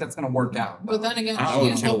does he think that's gonna work out? but then again, I she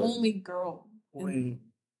would is the kill it. only girl. Wait.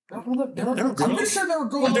 I'm They're pretty girls? sure they were Are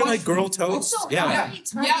girls. they like girl toes? So Yeah. how many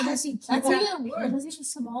times Yeah. does he keep That's on- even worse. Because he's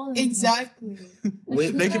just small. Exactly.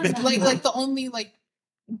 Wait, Make it big. like the only like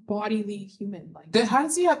bodily human. Like Then how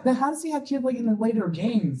does he have kids like in the later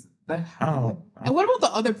games? Oh. and what about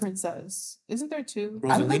the other princess? Isn't there two?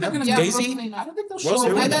 I don't think they're gonna Yeah, Daisy? Rosalina. I don't think they'll Rosalina.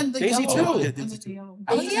 show up. And then the Daisy yellow. too. one, Yeah, and Daisy then too. the yellow.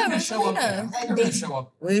 I don't think Yeah, they're gonna show up. Rosalina. I think they're gonna show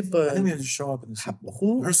up. Wait, I but think they just show up in the how, sequel.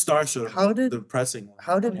 who? Her star should have. How did- the pressing one.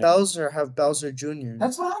 How did Yeah. Bowser have Bowser Jr.?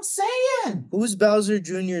 That's what I'm saying. Who's Bowser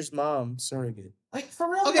Jr.'s mom? Surrogate. Like for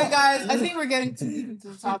real. Okay, guys, I think we're getting too deep into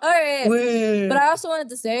the topic. All right. Wait. But I also wanted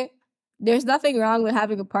to say, there's nothing wrong with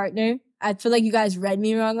having a partner. I feel like you guys read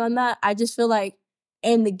me wrong on that. I just feel like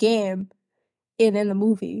in the game and in the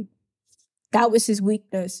movie, that was his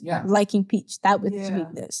weakness. Yeah. Liking Peach. That was his Yeah.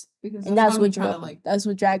 weakness. Because And that's why what we try to, dragged that's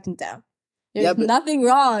what dragged him down. There's Yeah, but- nothing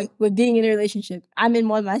wrong with being in a relationship. I'm in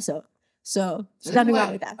one myself. So there's nothing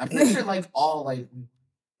wrong with that. I'm pretty sure like all like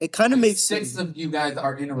It kind of makes six of you guys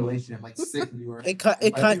are in a relationship. Like 6 of you are. it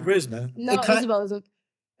Like kind Riz, man. No, it ki- Isabel is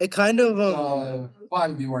it kind of 5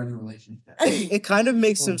 of you are in a relationship. it kind of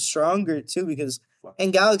makes him stronger too because in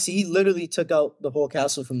Galaxy he literally took out the whole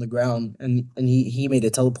castle from the ground and he made a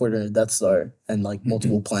teleporter in a Death Star and like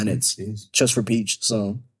multiple planets Jeez. just for Peach.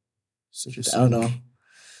 So Such a I don't know.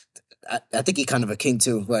 I think he kind of a king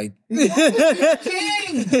too. Like King!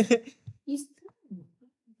 He's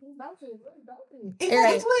Bowser. Bowser.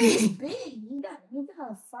 Exactly. He's big. He got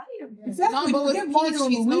a fire. breath. Exactly. No, but with Get Peach, Mario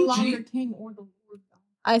and he's no Luigi. longer king or the lord.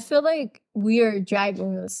 I feel like we are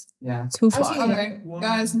dragging this Yeah. too far. Actually, Okay,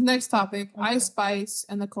 guys, next topic. Ice Spice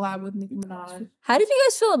and the collab with Nicki Minaj. How did you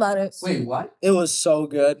guys feel about it? Wait, what? it was so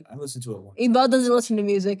good. I listened to it once. Ibel doesn't listen to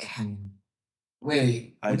music.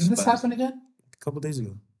 Wait, when Ice did this Spice. happen again? A couple days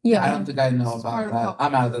ago. I Yeah. don't think I know Hard about that. help.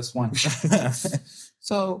 I'm out of this one.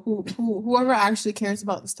 So whoever actually cares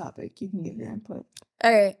about this topic, you can give your input.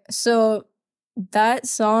 All right. So that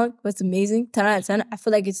song was amazing. 10 out of 10. I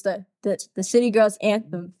feel like it's the City Girls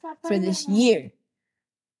anthem for this year.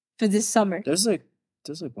 For this summer. There's like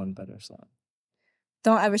one better song.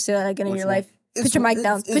 Don't ever say that again in Which your one? life. Put your mic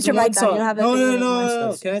down. It's Put your one mic down. You song. don't have no, anything no, in no, your no,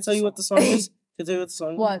 no. Can I tell you what the song is? Can I tell you what the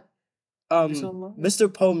song is? What?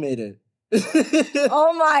 Mr. Poe made it.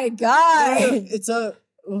 Oh my god. It's a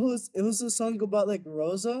it was a song about like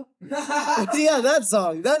Rosa. Yeah, that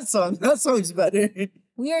song's better.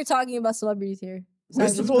 We are talking about celebrities here. Sorry,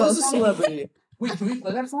 Mr. Mr. Poe is a Poe. celebrity. Wait, can we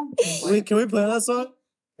play that song? Wait, can we play that song?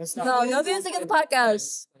 No, no music in the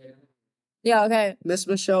podcast. Yeah, okay. Miss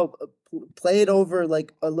Michelle, play it over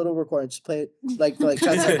like a little recording. Just play it like for like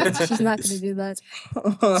 10 seconds. She's not gonna do that.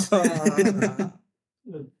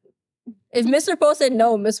 If Mr. Poe said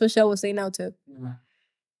no, Miss Michelle would say no too. Yeah.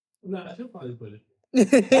 No, I should probably put it.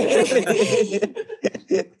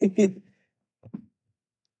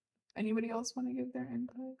 Anybody else want to give their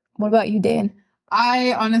input? What about you, Dan?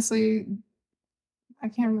 I honestly, I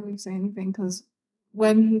can't really say anything because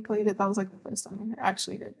when he played it, that was like the first time I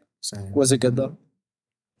actually heard it. Same. Was it good though?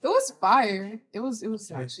 It was fire. It was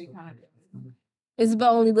actually kind of.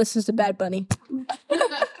 Isabel only listens to Bad Bunny.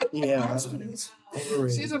 Yeah.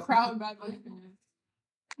 She's a proud Bad Bunny fan.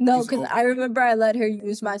 No, He's because old. I remember I let her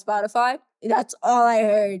use my Spotify. That's all I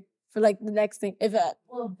heard for like the next thing.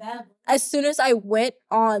 Well, bad. As soon as I went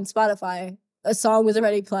on Spotify, a song was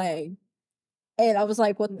already playing. And I was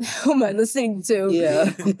like, what the hell am I listening to?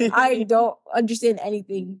 Yeah. I don't understand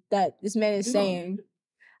anything that this man is saying.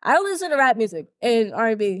 I don't listen to rap music and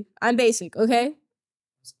R&B. I'm basic, okay?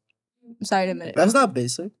 I'm sorry to admit it. That's not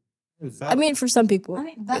basic. I mean, for some people. I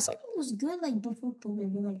mean, that was good like before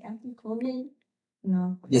COVID, but like after COVID,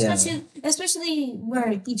 no. Yeah. Especially where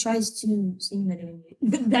he tries to sing that in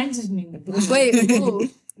it. That's his name. Wait, who?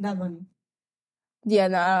 That one. Yeah,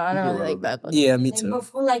 no, I don't really like Bad Bunny. Yeah, me Like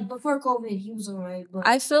too. before COVID, he was alright. But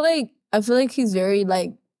I feel like he's very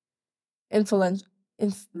like influential.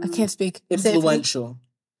 I can't speak. Say it for me. Influential.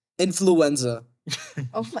 Influenza.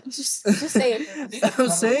 Oh, just say it. I'm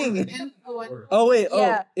saying it. Influential. Oh wait,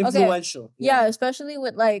 Yeah, okay. influential. Yeah, especially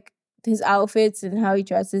with like his outfits and how he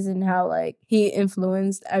dresses and how like he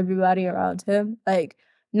influenced everybody around him. Like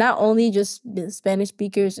not only just the Spanish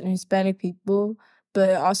speakers and Hispanic people,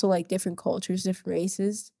 but also like different cultures, different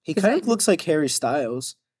races. He kind of looks like Harry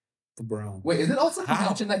Styles. The brown. Wait, is it also How?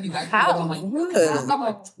 mentioned that he's actually How? been on like, Yeah. he's not,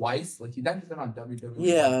 like twice? Like he's actually been on WWE.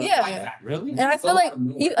 Yeah. Yeah. Like that. Really? And I feel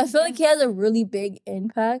like he has a really big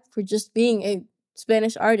impact for just being a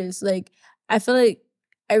Spanish artist. Like I feel like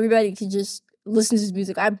everybody could just listen to his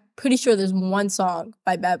music. I'm pretty sure there's one song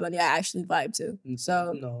by Bad Bunny I actually vibe to.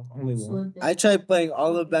 So No. Only one. I tried playing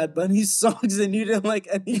all of Bad Bunny's songs and you didn't like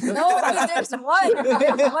any of them. no, I mean,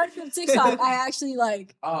 there's one from TikTok I actually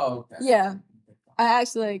like. Oh, okay. Yeah, I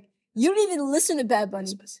actually like. You don't even listen to Bad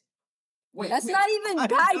Bunny. Wait, That's wait. not even I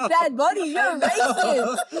by know. Bad Bunny. You're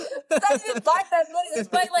racist. That's not even by Bad Bunny. That's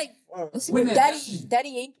by like Wait, no, Daddy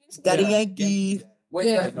Yankee. Daddy Yeah. Yankee. Wait,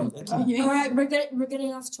 Yeah. wait, no. alright, we're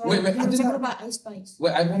getting off track. Wait, I We're just- talking about Ice Spice.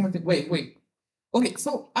 Wait, I have one more thing. Wait. Okay,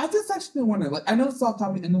 so I just actually wonder, like, I know it's off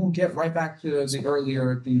topic, and then we'll get right back to the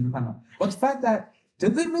earlier thing we kind of. But the fact that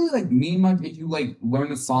does it really like mean much if you like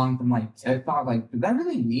learn a song from like TikTok? Like, does that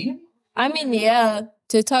really mean? I mean, yeah,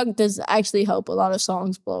 TikTok does actually help a lot of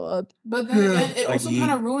songs blow up. But then again, it Like also Yeet.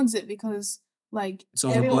 kind of ruins it because like It's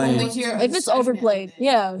everyone overplayed. only hear a If it's segment overplayed, of it.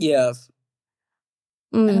 yeah. Yeah.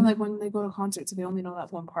 And then Mm. like when they go to concerts, they only know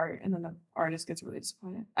that one part, and then the artist gets really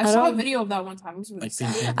disappointed. I I saw a don't- video of that one time. It was really Like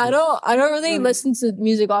sad. Pink I don't really Mm. listen to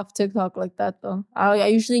music off TikTok like that though. I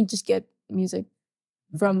usually just get music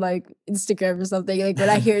from like Instagram or something. Like when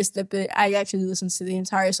I hear a snippet, I actually listen to the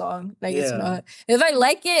entire song. Like it's Yeah. not. If I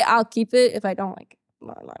like it, I'll keep it. If I don't like it,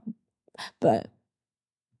 no. But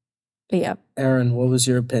yeah. Aaron, what was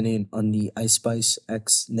your opinion on the Ice Spice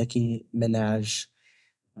X Nicki Minaj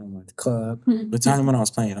club? The time when I was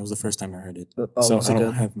playing, that was the first time I heard it. Oh, So was I it don't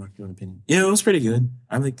good? have my own opinion. Yeah, it was pretty good.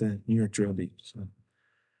 I like the New York drill beat. So.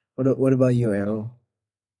 What about you, Arrow?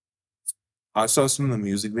 I saw some of the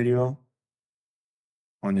music video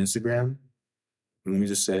on Instagram. Let me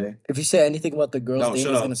just say. If you say anything about the girls, No, Dana's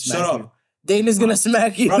shut gonna up. smack Shut you. up. Dana's gonna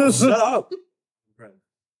smack you. Bro, shut up.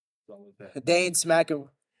 Dane smack him.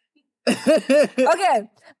 Okay.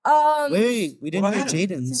 Wait, we didn't hear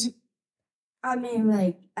Jaden's. I mean,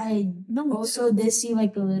 like, I also did see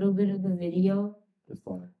like a little bit of the video.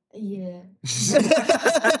 Yeah.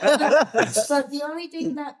 But the only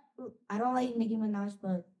thing that I don't like Nicki Minaj,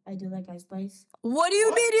 but I do like Ice Spice. What do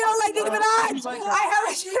you mean you don't like Nicki Minaj? I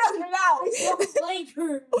haven't shit on her I now. don't like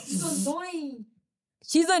her. She's annoying.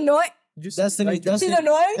 She's annoying. Destiny, She's Destiny,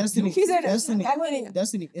 annoying. Destiny, She's an- Destiny, I mean,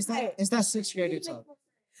 Destiny. It's that sixth grader talk.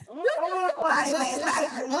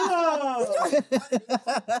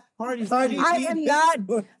 Party.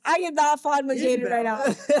 I am not fond with Jaden right now.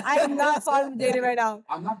 I am not fond with Jaden right now.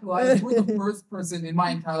 I'm not gonna lie, you were the first person in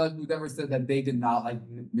my entire life who's ever said that they did not like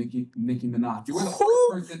Nicki Minaj. You were the Who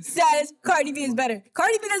first person. says Cardi B is better?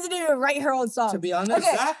 Cardi B doesn't even write her own song. To be honest,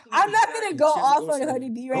 Okay, I'm not gonna go She has off Ghost on Rider. Cardi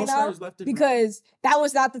B right Ghost now Rider's left and right. because that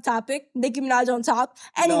was not the topic. Nicki Minaj on top.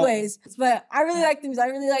 Anyways, but I really like the music. I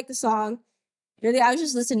really like the song. Really, I was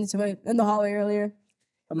just listening to it in the hallway earlier.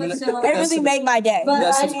 I'm gonna, So- It really made my day. But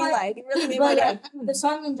I I mean, like- like, it really made my But day. the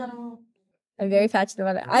song in general. I'm very passionate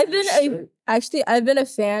about it. I've been a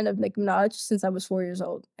fan of Nicki Minaj since I was 4 years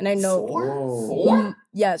old, and I know Four?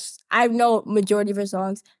 yes, I know majority of her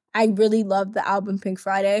songs. I really love the album Pink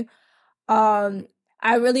Friday.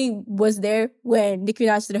 I really was there when Nicki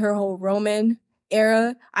Minaj did her whole Roman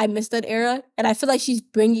era. I missed that era, and I feel like she's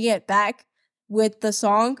bringing it back with the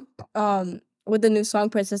song, with the new song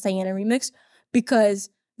Princess Diana remix, because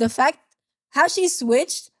the fact how she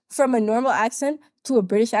switched from a normal accent to a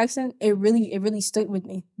British accent, it really stuck with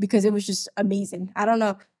me because it was just amazing. I don't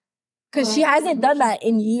know, because she hasn't done that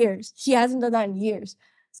in years.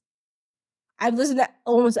 I've listened to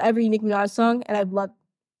almost every Nicki Minaj song, and I've loved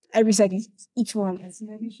every second, each one.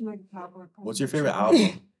 What's your favorite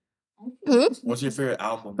album? Hmm? What's your favorite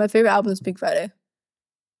album? My favorite album is Pink Friday.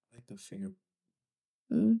 I like the finger.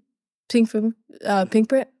 Pink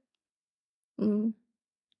Print.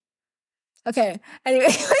 Okay. Anyway,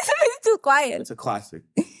 it's too quiet. It's a classic.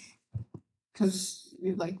 Because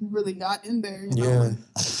you like really got in there. You Yeah. know?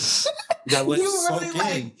 That was You so really,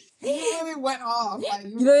 good. you really went off. Like,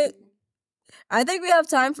 You know what? I think we have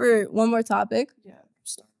time for one more topic. Yeah.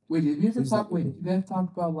 Wait, did you ever Please talk? don't. Wait, did you guys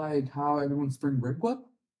talk about like how everyone's spring break was?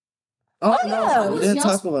 Oh, Oh, no, yeah. we didn't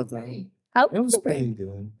talk about that. It was pretty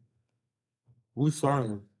good. Who's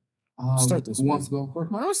starting? Start this Who wants one. to go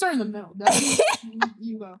first? Why don't we start in the middle?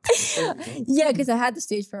 You go. Yeah, because I had the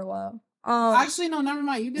stage for a while. Actually, no, never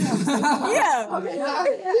mind. You did have a stage. Yeah. Okay, yeah.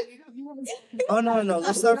 You have a stage. Oh no.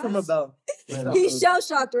 Let's start from Abel. He's shell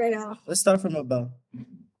shocked right now. Let's start from Abel.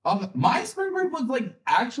 My spring break was like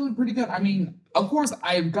actually pretty good. I mean, of course,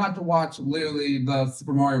 I got to watch literally the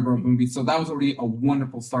Super Mario Bros. Movie, so that was already a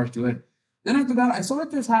wonderful start to it. Then after that, I sort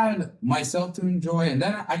of just had myself to enjoy, and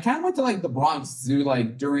then I kind of went to like the Bronx Zoo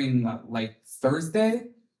like during like Thursday,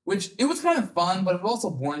 which it was kind of fun, but it was also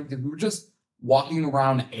boring because we were just walking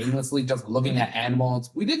around aimlessly, just looking at animals.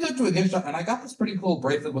 We did go to a gift shop, and I got this pretty cool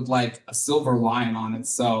bracelet with like a silver lion on it,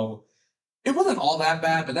 so it wasn't all that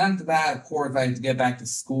bad. But then after that, of course, I had to get back to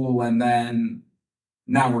school, and then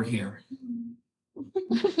now we're here.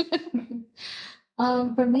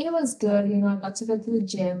 For me, it was good. You know, I got to go to the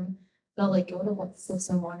gym. Felt like it would have went 6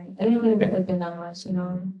 in the morning. I didn't really have been that much, you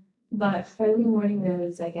know. But early morning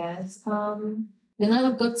moves, I guess. Then I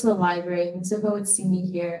would go to the library. And so would see me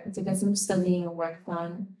here to get some studying and work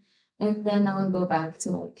done. And then I would go back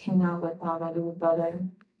to like hang out with my little brother.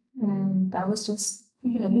 And that was just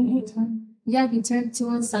yeah, he turned 2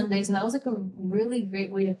 on Sunday, so that was like a really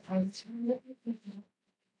great way to end.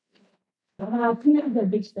 The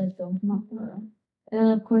big stuff though.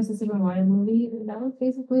 And of course, the Super Mario movie. That was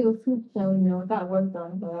basically a food show, you know. It got work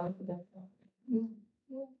done, but I was the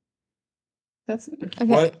That's it. Okay.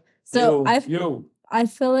 What? So Yo. I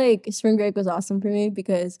feel like spring break was awesome for me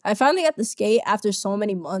because I finally got to skate after so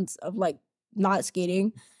many months of like not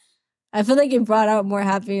skating. I feel like it brought out more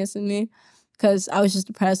happiness in me because I was just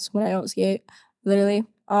depressed when I don't skate. Literally,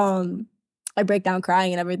 I break down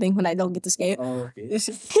crying and everything when I don't get to skate. Oh, okay.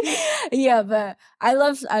 Yeah, but I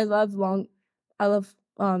love skating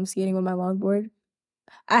with my longboard.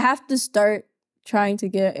 I have to start trying to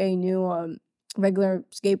get a new regular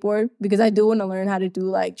skateboard because I do want to learn how to do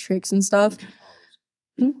like tricks and stuff.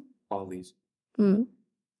 Ollies. Mm.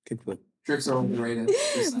 Kickflip. Tricks are overrated.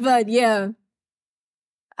 But yeah,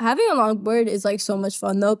 having a longboard is like so much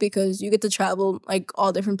fun though because you get to travel like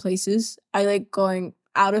all different places. I like going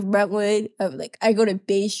out of Brentwood. I go to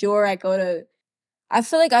Bayshore. I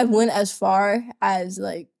feel like I went as far as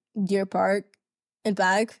like Deer Park and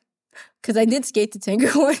back because I did skate to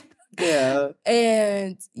Tinkerhorn. Yeah.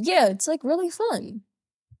 And yeah, it's like really fun.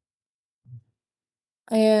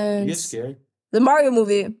 And You get scared? the Mario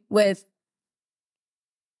movie with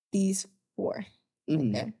these 4.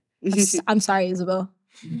 Mm. I'm sorry, Isabel.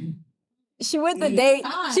 She went the day.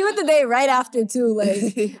 She went the day right after too.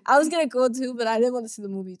 Like I was gonna go too, but I didn't want to see the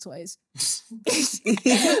movie twice.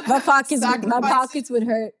 my pockets would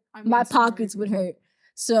hurt. My pockets would hurt.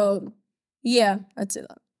 So yeah, that's it.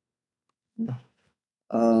 I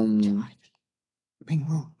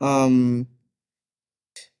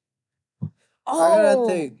gotta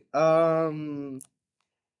think.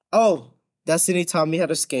 Oh, Destiny taught me how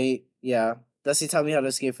to skate. Yeah. Destiny taught me how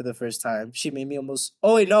to skate for the first time. She made me almost.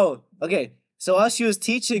 Oh, wait, no. Okay. So while she was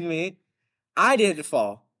teaching me, I didn't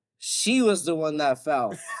fall. She was the one that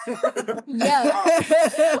fell. Yeah.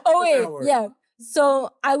 Oh, wait. Yeah.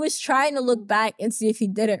 So I was trying to look back and see if he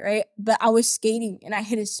did it, right? But I was skating and I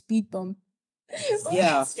hit a speed bump.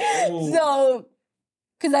 Yeah. So,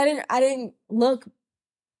 because I didn't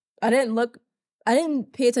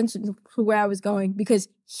pay attention to where I was going because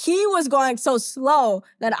he was going so slow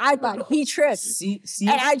that I thought he tripped. See, And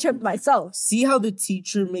I tripped myself. see how the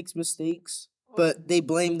teacher makes mistakes, but they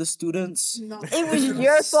blame the students. No. It was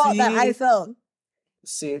your fault that I See? fell.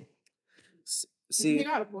 See, You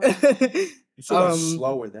got a point. You should have Um,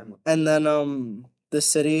 slower than and then the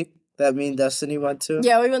city that me and Destiny went to.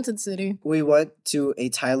 Yeah, we went to the city. We went to a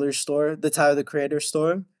Tyler store, the Tyler the Creator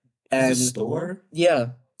store, and store. yeah,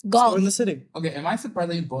 Golf. store in the city. Okay, am I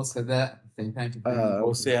surprised that you both said that at the same time?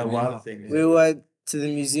 We'll say a lot of things. We went to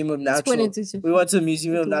the Museum of Split Natural. into two. We went to the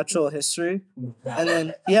Museum of Natural History, and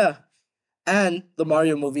then yeah, and the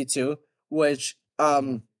Mario movie too, which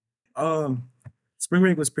Spring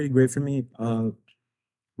break was pretty great for me. The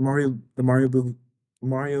Mario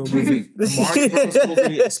Mario movie, the Mario Bros.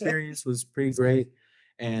 Movie experience was pretty great.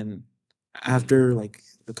 And after like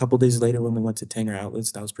a couple days later, when we went to Tanger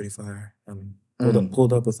Outlets, that was pretty fire.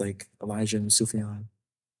 Pulled up with like Elijah and Sufjan.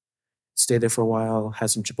 Stayed there for a while, had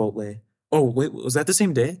some Chipotle. Oh wait, was that the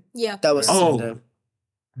same day? Yeah. That was Oh,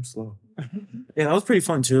 I'm slow. Yeah, that was pretty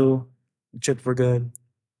fun too. The chips were good.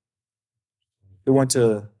 We went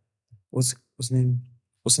to what's the name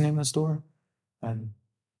of the store?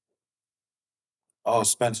 Oh,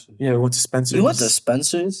 Spencer. Yeah, we went to Spencer's. You went to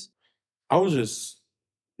Spencer's? I was just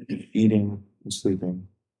eating and sleeping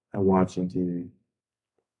and watching TV.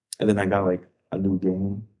 And then I got like a new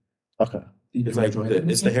game. Okay. It's like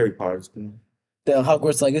it's the Harry Potter game. The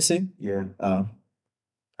Hogwarts Legacy? Yeah. Oh.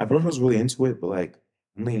 I thought I was really into it, but like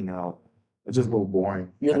I'm leaning out. It's just a little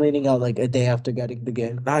boring. You're leaning out like a day after getting the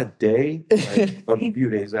game. Not a day, like a few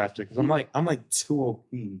days after, because I'm like too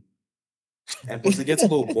OP. And plus, it gets a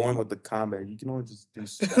little boring with the combat. You can only just do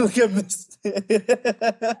stuff. Look at this.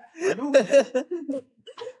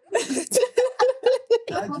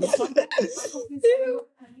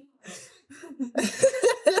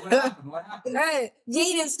 What happened? What happened? All right,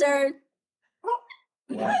 Jaden's turn.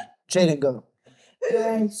 Jaden, go.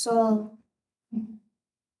 Alright, so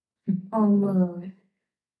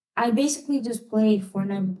I basically just played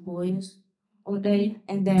Fortnite with boys all day,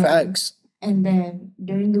 and then Facts.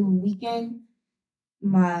 during the weekend,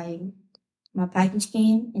 my package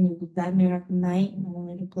came and it was Batman Arkham Knight, and I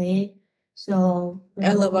wanted to play it. So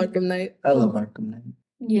I love Arkham Knight. I love Arkham Knight.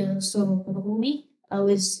 Yeah, so for the whole week, I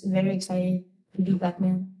was very excited to do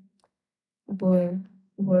Batman for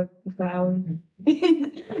work for hours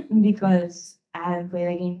because I haven't played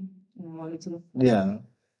that game and I wanted to. Yeah.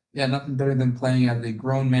 Yeah, nothing better than playing as a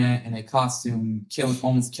grown man in a costume,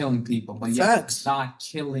 almost killing people, but yet Facts. not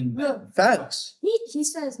killing them. Look, Facts. he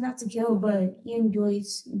says not to kill, but he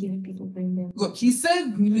enjoys giving people brain damage. Look, he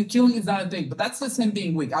said killing is not a thing, but that's just him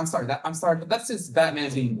being weak. I'm sorry, but that's just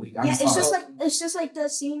Batman being weak. I'm Yeah, sorry. it's just like the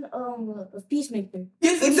scene of Peacemaker.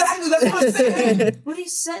 Yes, exactly. That's what I'm saying. What he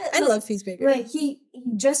said. I love Peacemaker. Right, he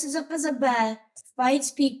dresses up as a bat,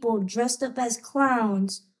 fights people dressed up as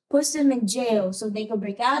clowns, puts them in jail so they can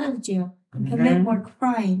break out of jail and commit more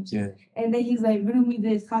crimes. Yeah. And then he's like, riddle me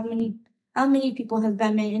this: how many people has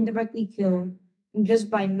Batman indirectly killed just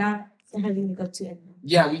by not having to go to it?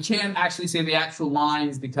 Yeah, we can't actually say the actual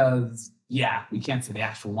lines because we can't say the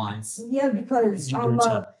actual lines. Yeah, because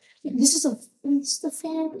this is it's the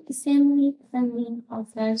family friendly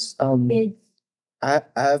podcast. Kids I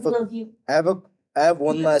have love you. I have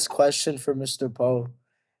one last question for Mr. Poe.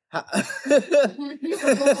 How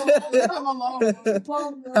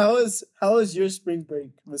was your spring break,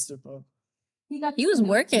 Mr. Poe? He was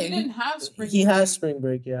working. He didn't have spring. He has spring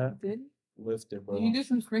break, yeah. Did Lift it, bro. you do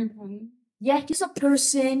some spring break? Yeah, he's a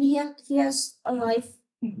person. He has a life.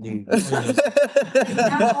 Yeah.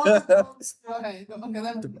 Not all adults. Okay,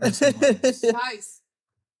 that's nice.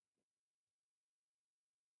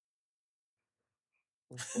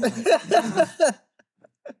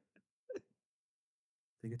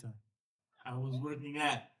 Take your time. I was working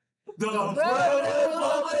at the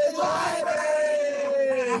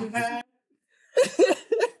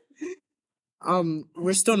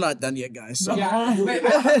We're still not done yet, guys. So. Yeah, wait,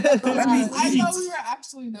 I thought we were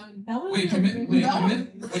actually done. Wait,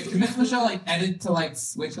 can Miss Michelle like edit to like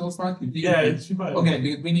switch those parts? Yeah, she might. Okay,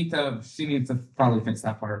 because she needs to probably fix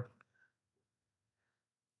that part.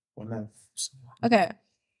 Okay. Okay,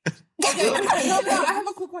 no, I have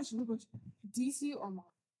a quick question. DC or Marvel?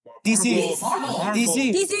 DC. Marvel.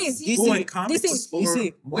 DC. DC. Boy, comics or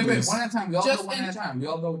DC. Wait, one at a time. We all Just go one in- at a time. We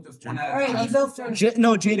all go just one at a Alright, time. you go first.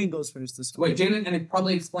 No, Jaden goes first this time. Wait, Jalen, and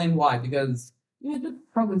probably explain why, because just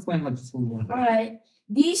probably explain what just one. Alright.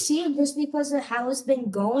 DC just because of how it's been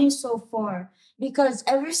going so far. Because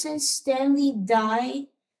ever since Stanley died,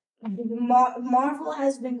 Marvel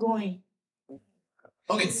has been going.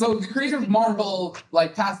 Okay, so the creator of Marvel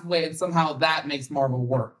like passed away, and somehow that makes Marvel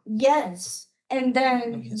work. Yes. And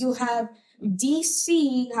then you have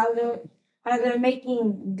DC, how they're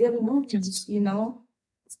making good movies, you know?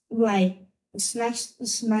 Like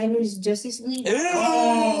Snyder's Justice League.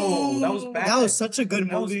 Oh, that was bad. That was such a good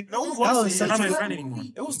movie. No one That wants was to such not a my good friend anymore.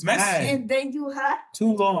 It was messy. And then you have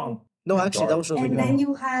Too long. No, actually, that was really And then good.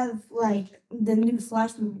 you have like the new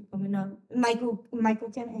Flash movie coming up. Michael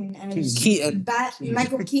Keaton as Keaton.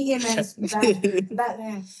 Michael Keaton as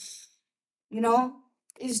Batman. You know,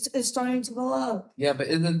 it's starting to go up. Yeah, but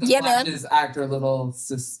isn't the Yeah, man. Flash's actor a little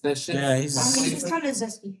suspicious? Yeah, I mean, it's kind of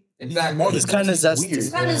zesty. exactly. It's kind of zesty. It's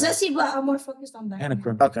kind of zesty, but I'm more focused on Batman. And a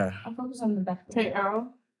criminal. Okay. I'm focused on the Batman. Hey, Arrow.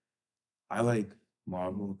 I like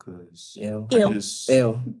Marvel because Ew. Ew.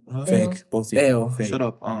 fake. Both of you. Ew. Fake. Shut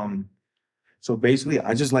up. So basically,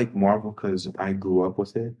 I just like Marvel because I grew up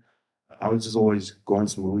with it. I was just always going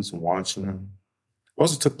to movies and watching them. It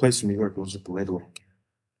also took place in New York. It was just the later one.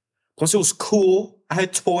 Plus, it was cool. I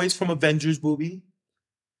had toys from Avengers movie.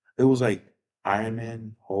 It was like Iron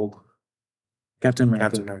Man, Hulk, Captain America.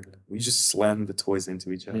 Captain America. We just slammed the toys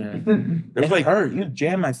into each other. Yeah. It was like hurt. You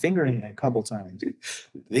jammed my finger in it a couple times.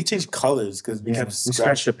 they changed colors because we Yeah, kept we scratching.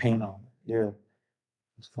 scratched the paint on. Yeah.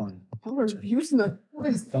 It's fun. We're using the. We're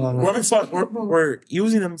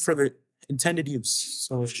using them for the intended use.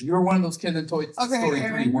 So You were one of those kids in Toy Okay, Story 3,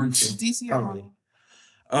 Aaron. weren't you? DC or Probably.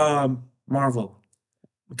 Marvel? Marvel.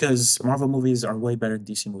 Because Marvel movies are way better than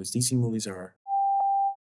DC movies. DC movies are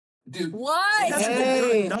Dude, What?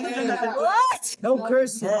 Hey. No. What? No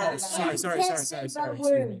cursing. Sorry.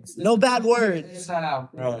 No bad get words. that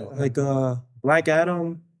out. Like Black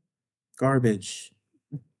Adam, garbage.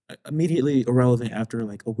 Immediately irrelevant after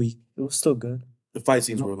like a week. It was still good. The fight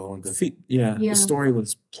scenes were low and good. Yeah. The story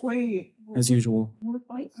was Wait. as usual. More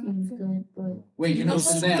fight scenes good, but Wait, you know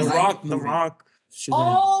Shazam, The right? Rock. Shazam.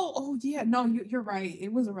 Oh yeah. No, you're right.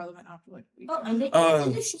 It was irrelevant after like. a week. oh, and they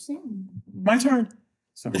Shazam. My turn.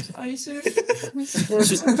 Sorry. Are you serious?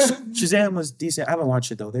 Shazam was decent. I haven't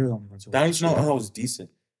watched it though. They were the only ones. who That watched you know it. how it was decent.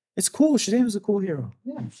 It's cool. Shazam is a cool hero.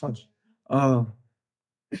 Yeah, fun.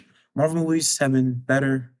 Marvel movies have been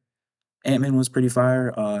better. Ant-Man was pretty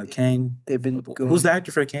fire. Kang. They've been good. Who's the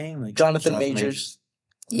actor for Kang? Like Jonathan Majors.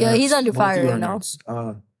 Yeah, he's under Both fire of you right are now.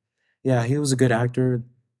 nerds. Yeah, he was a good actor.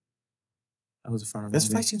 That was a fun His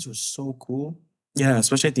movie. fight scenes were so cool. Yeah,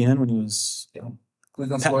 especially at the end when he was. Please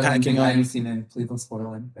don't Pa- spoil packing anything. I up. haven't seen it. Please don't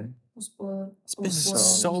spoil anything. It's been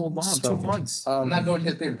so long, So 2 months. I'm not going to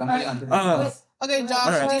his theater. I'm not going to Okay, Josh.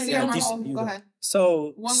 Alright, DC yeah, or DC, Marvel? you Go go. ahead.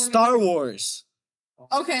 So One more Star minute. Wars.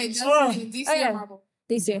 Okay, just Oh. DC Oh, yeah. or Marvel?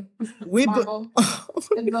 DC. We bu- Marvel.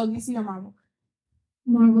 No, DC or Marvel?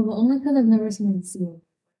 Marvel, but only because I've never seen it see.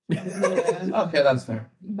 Okay, that's fair.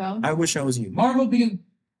 Bell? I wish I was you. Marvel being,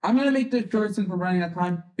 I'm gonna make this short since we're running out of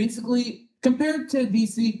time. Basically, compared to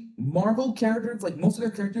DC, Marvel characters, like most of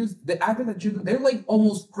their characters, the actors that choose them, they're like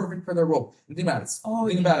almost perfect for their role. Think about it.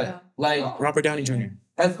 Think about it. Like Robert Downey Jr.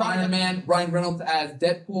 as Iron Man, Ryan Reynolds as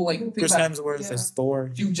Deadpool, like think Chris about Hemsworth Yeah. as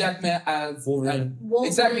Thor. Hugh Jackman as Wolverine.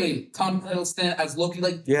 exactly Tom Hiddleston as Loki.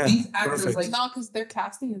 Like Yeah, these actors, perfect. like No, because their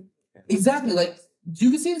casting is. exactly like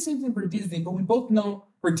you can say the same thing for Disney, but we both know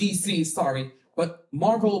for DC, sorry, but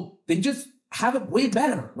Marvel, they just have it way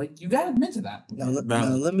better. Like you gotta admit to that. Now,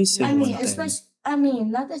 let me say I one mean, thing. especially,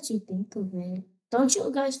 not that you think of it. Don't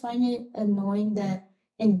you guys find it annoying that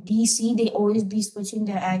in DC they always be switching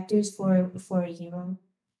their actors for a hero?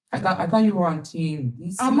 I thought you were on Team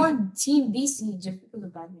DC. I'm on Team DC just because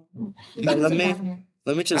of Batman. Now,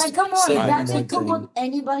 let me just Like, come on, say Batman one come thing. with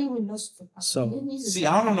anybody with no superpower. So- He needs to See,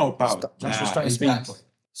 I don't know about Josh was that. trying to speak. Exactly.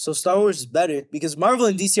 So Star Wars is better because Marvel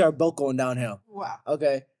and DC are both going downhill. Wow.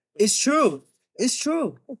 Okay, it's true. It's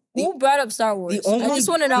true. Who brought up Star Wars? I only- just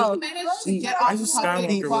want to You know. managed to The- get I off the just topic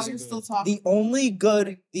Skywalker while was you're good. still talking.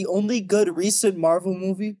 The only good recent Marvel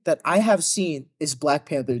movie that I have seen is Black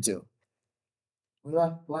Panther 2. What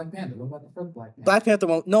about Black Panther? What about the first Black Panther? Black Panther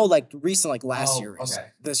won't no like recent like last Oh, year. okay.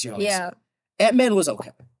 This year. Yeah, Ant-Man was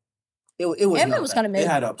okay. It was Ant-Man not was bad. kind of mid.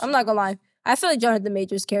 had ups. I'm not gonna lie. I feel like Jonathan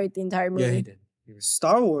Majors carried the entire movie. Yeah, he did.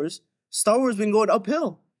 Star Wars been going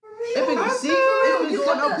uphill. You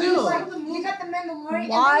got the Mandalorian.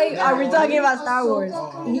 Why are we talking about Star Wars?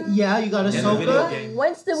 Yeah, you got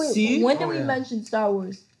Ahsoka. When did we mention Star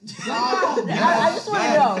Wars? I just want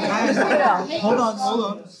to know. I just want to know. Hold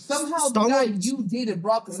on. Somehow Star the guy Wars- you dated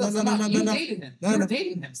brought this up. No, You no. dated him. No, You're no.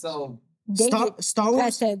 dating him. So Star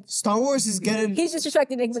Wars. Hashtag. Star Wars is getting He's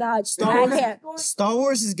disrespecting Nicki Minaj. Star I Wars, can't. Star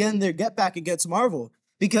Wars is getting their get back against Marvel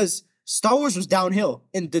because Star Wars was downhill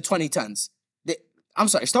in the 2010s. I'm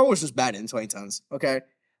sorry, Star Wars was bad in 2010s, okay?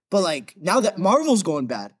 But like now that Marvel's going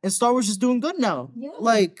bad and Star Wars is doing good now. Yeah.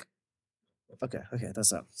 Like okay,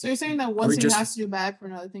 that's up. So you're saying that one we thing just- has to do bad for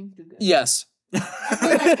another thing to do good? Yes.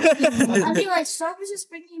 I feel like Star Wars is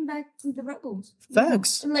bringing back the rebels.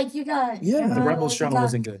 Facts. Like you got Yeah. The Rebels show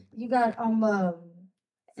wasn't good. You got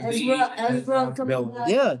Ezra Ezra coming Bill. back.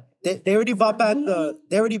 Yeah. They already bought back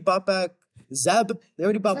Zeb. They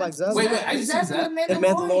already bought back Zeb. Wait, I just seen Zeb that. The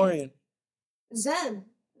Mandalorian. Zeb.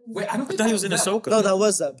 Wait, I don't I think thought he was in that. Ahsoka. No, that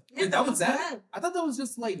was Zeb. Wait, that was that? I thought that was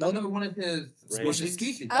just like No. another one of his Raisins.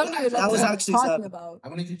 species. I don't even know That what was you're actually talking Zeb. about. I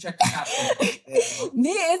wanted to check the caption.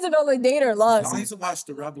 Me and Isabel like date or lost. I need to watch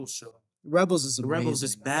the Rebels show. Rebels is The amazing. Rebels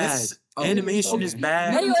is bad. It's Animation is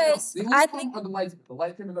bad. Anyways, The only I problem think. are the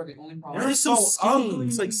lightsabers are the only problem. They're so ugly. skinny.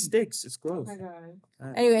 It's like sticks. It's gross. Oh my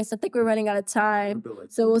god. Anyways, I think we're running out of time.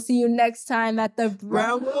 So we'll see you next time at the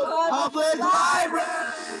Brown Public Library.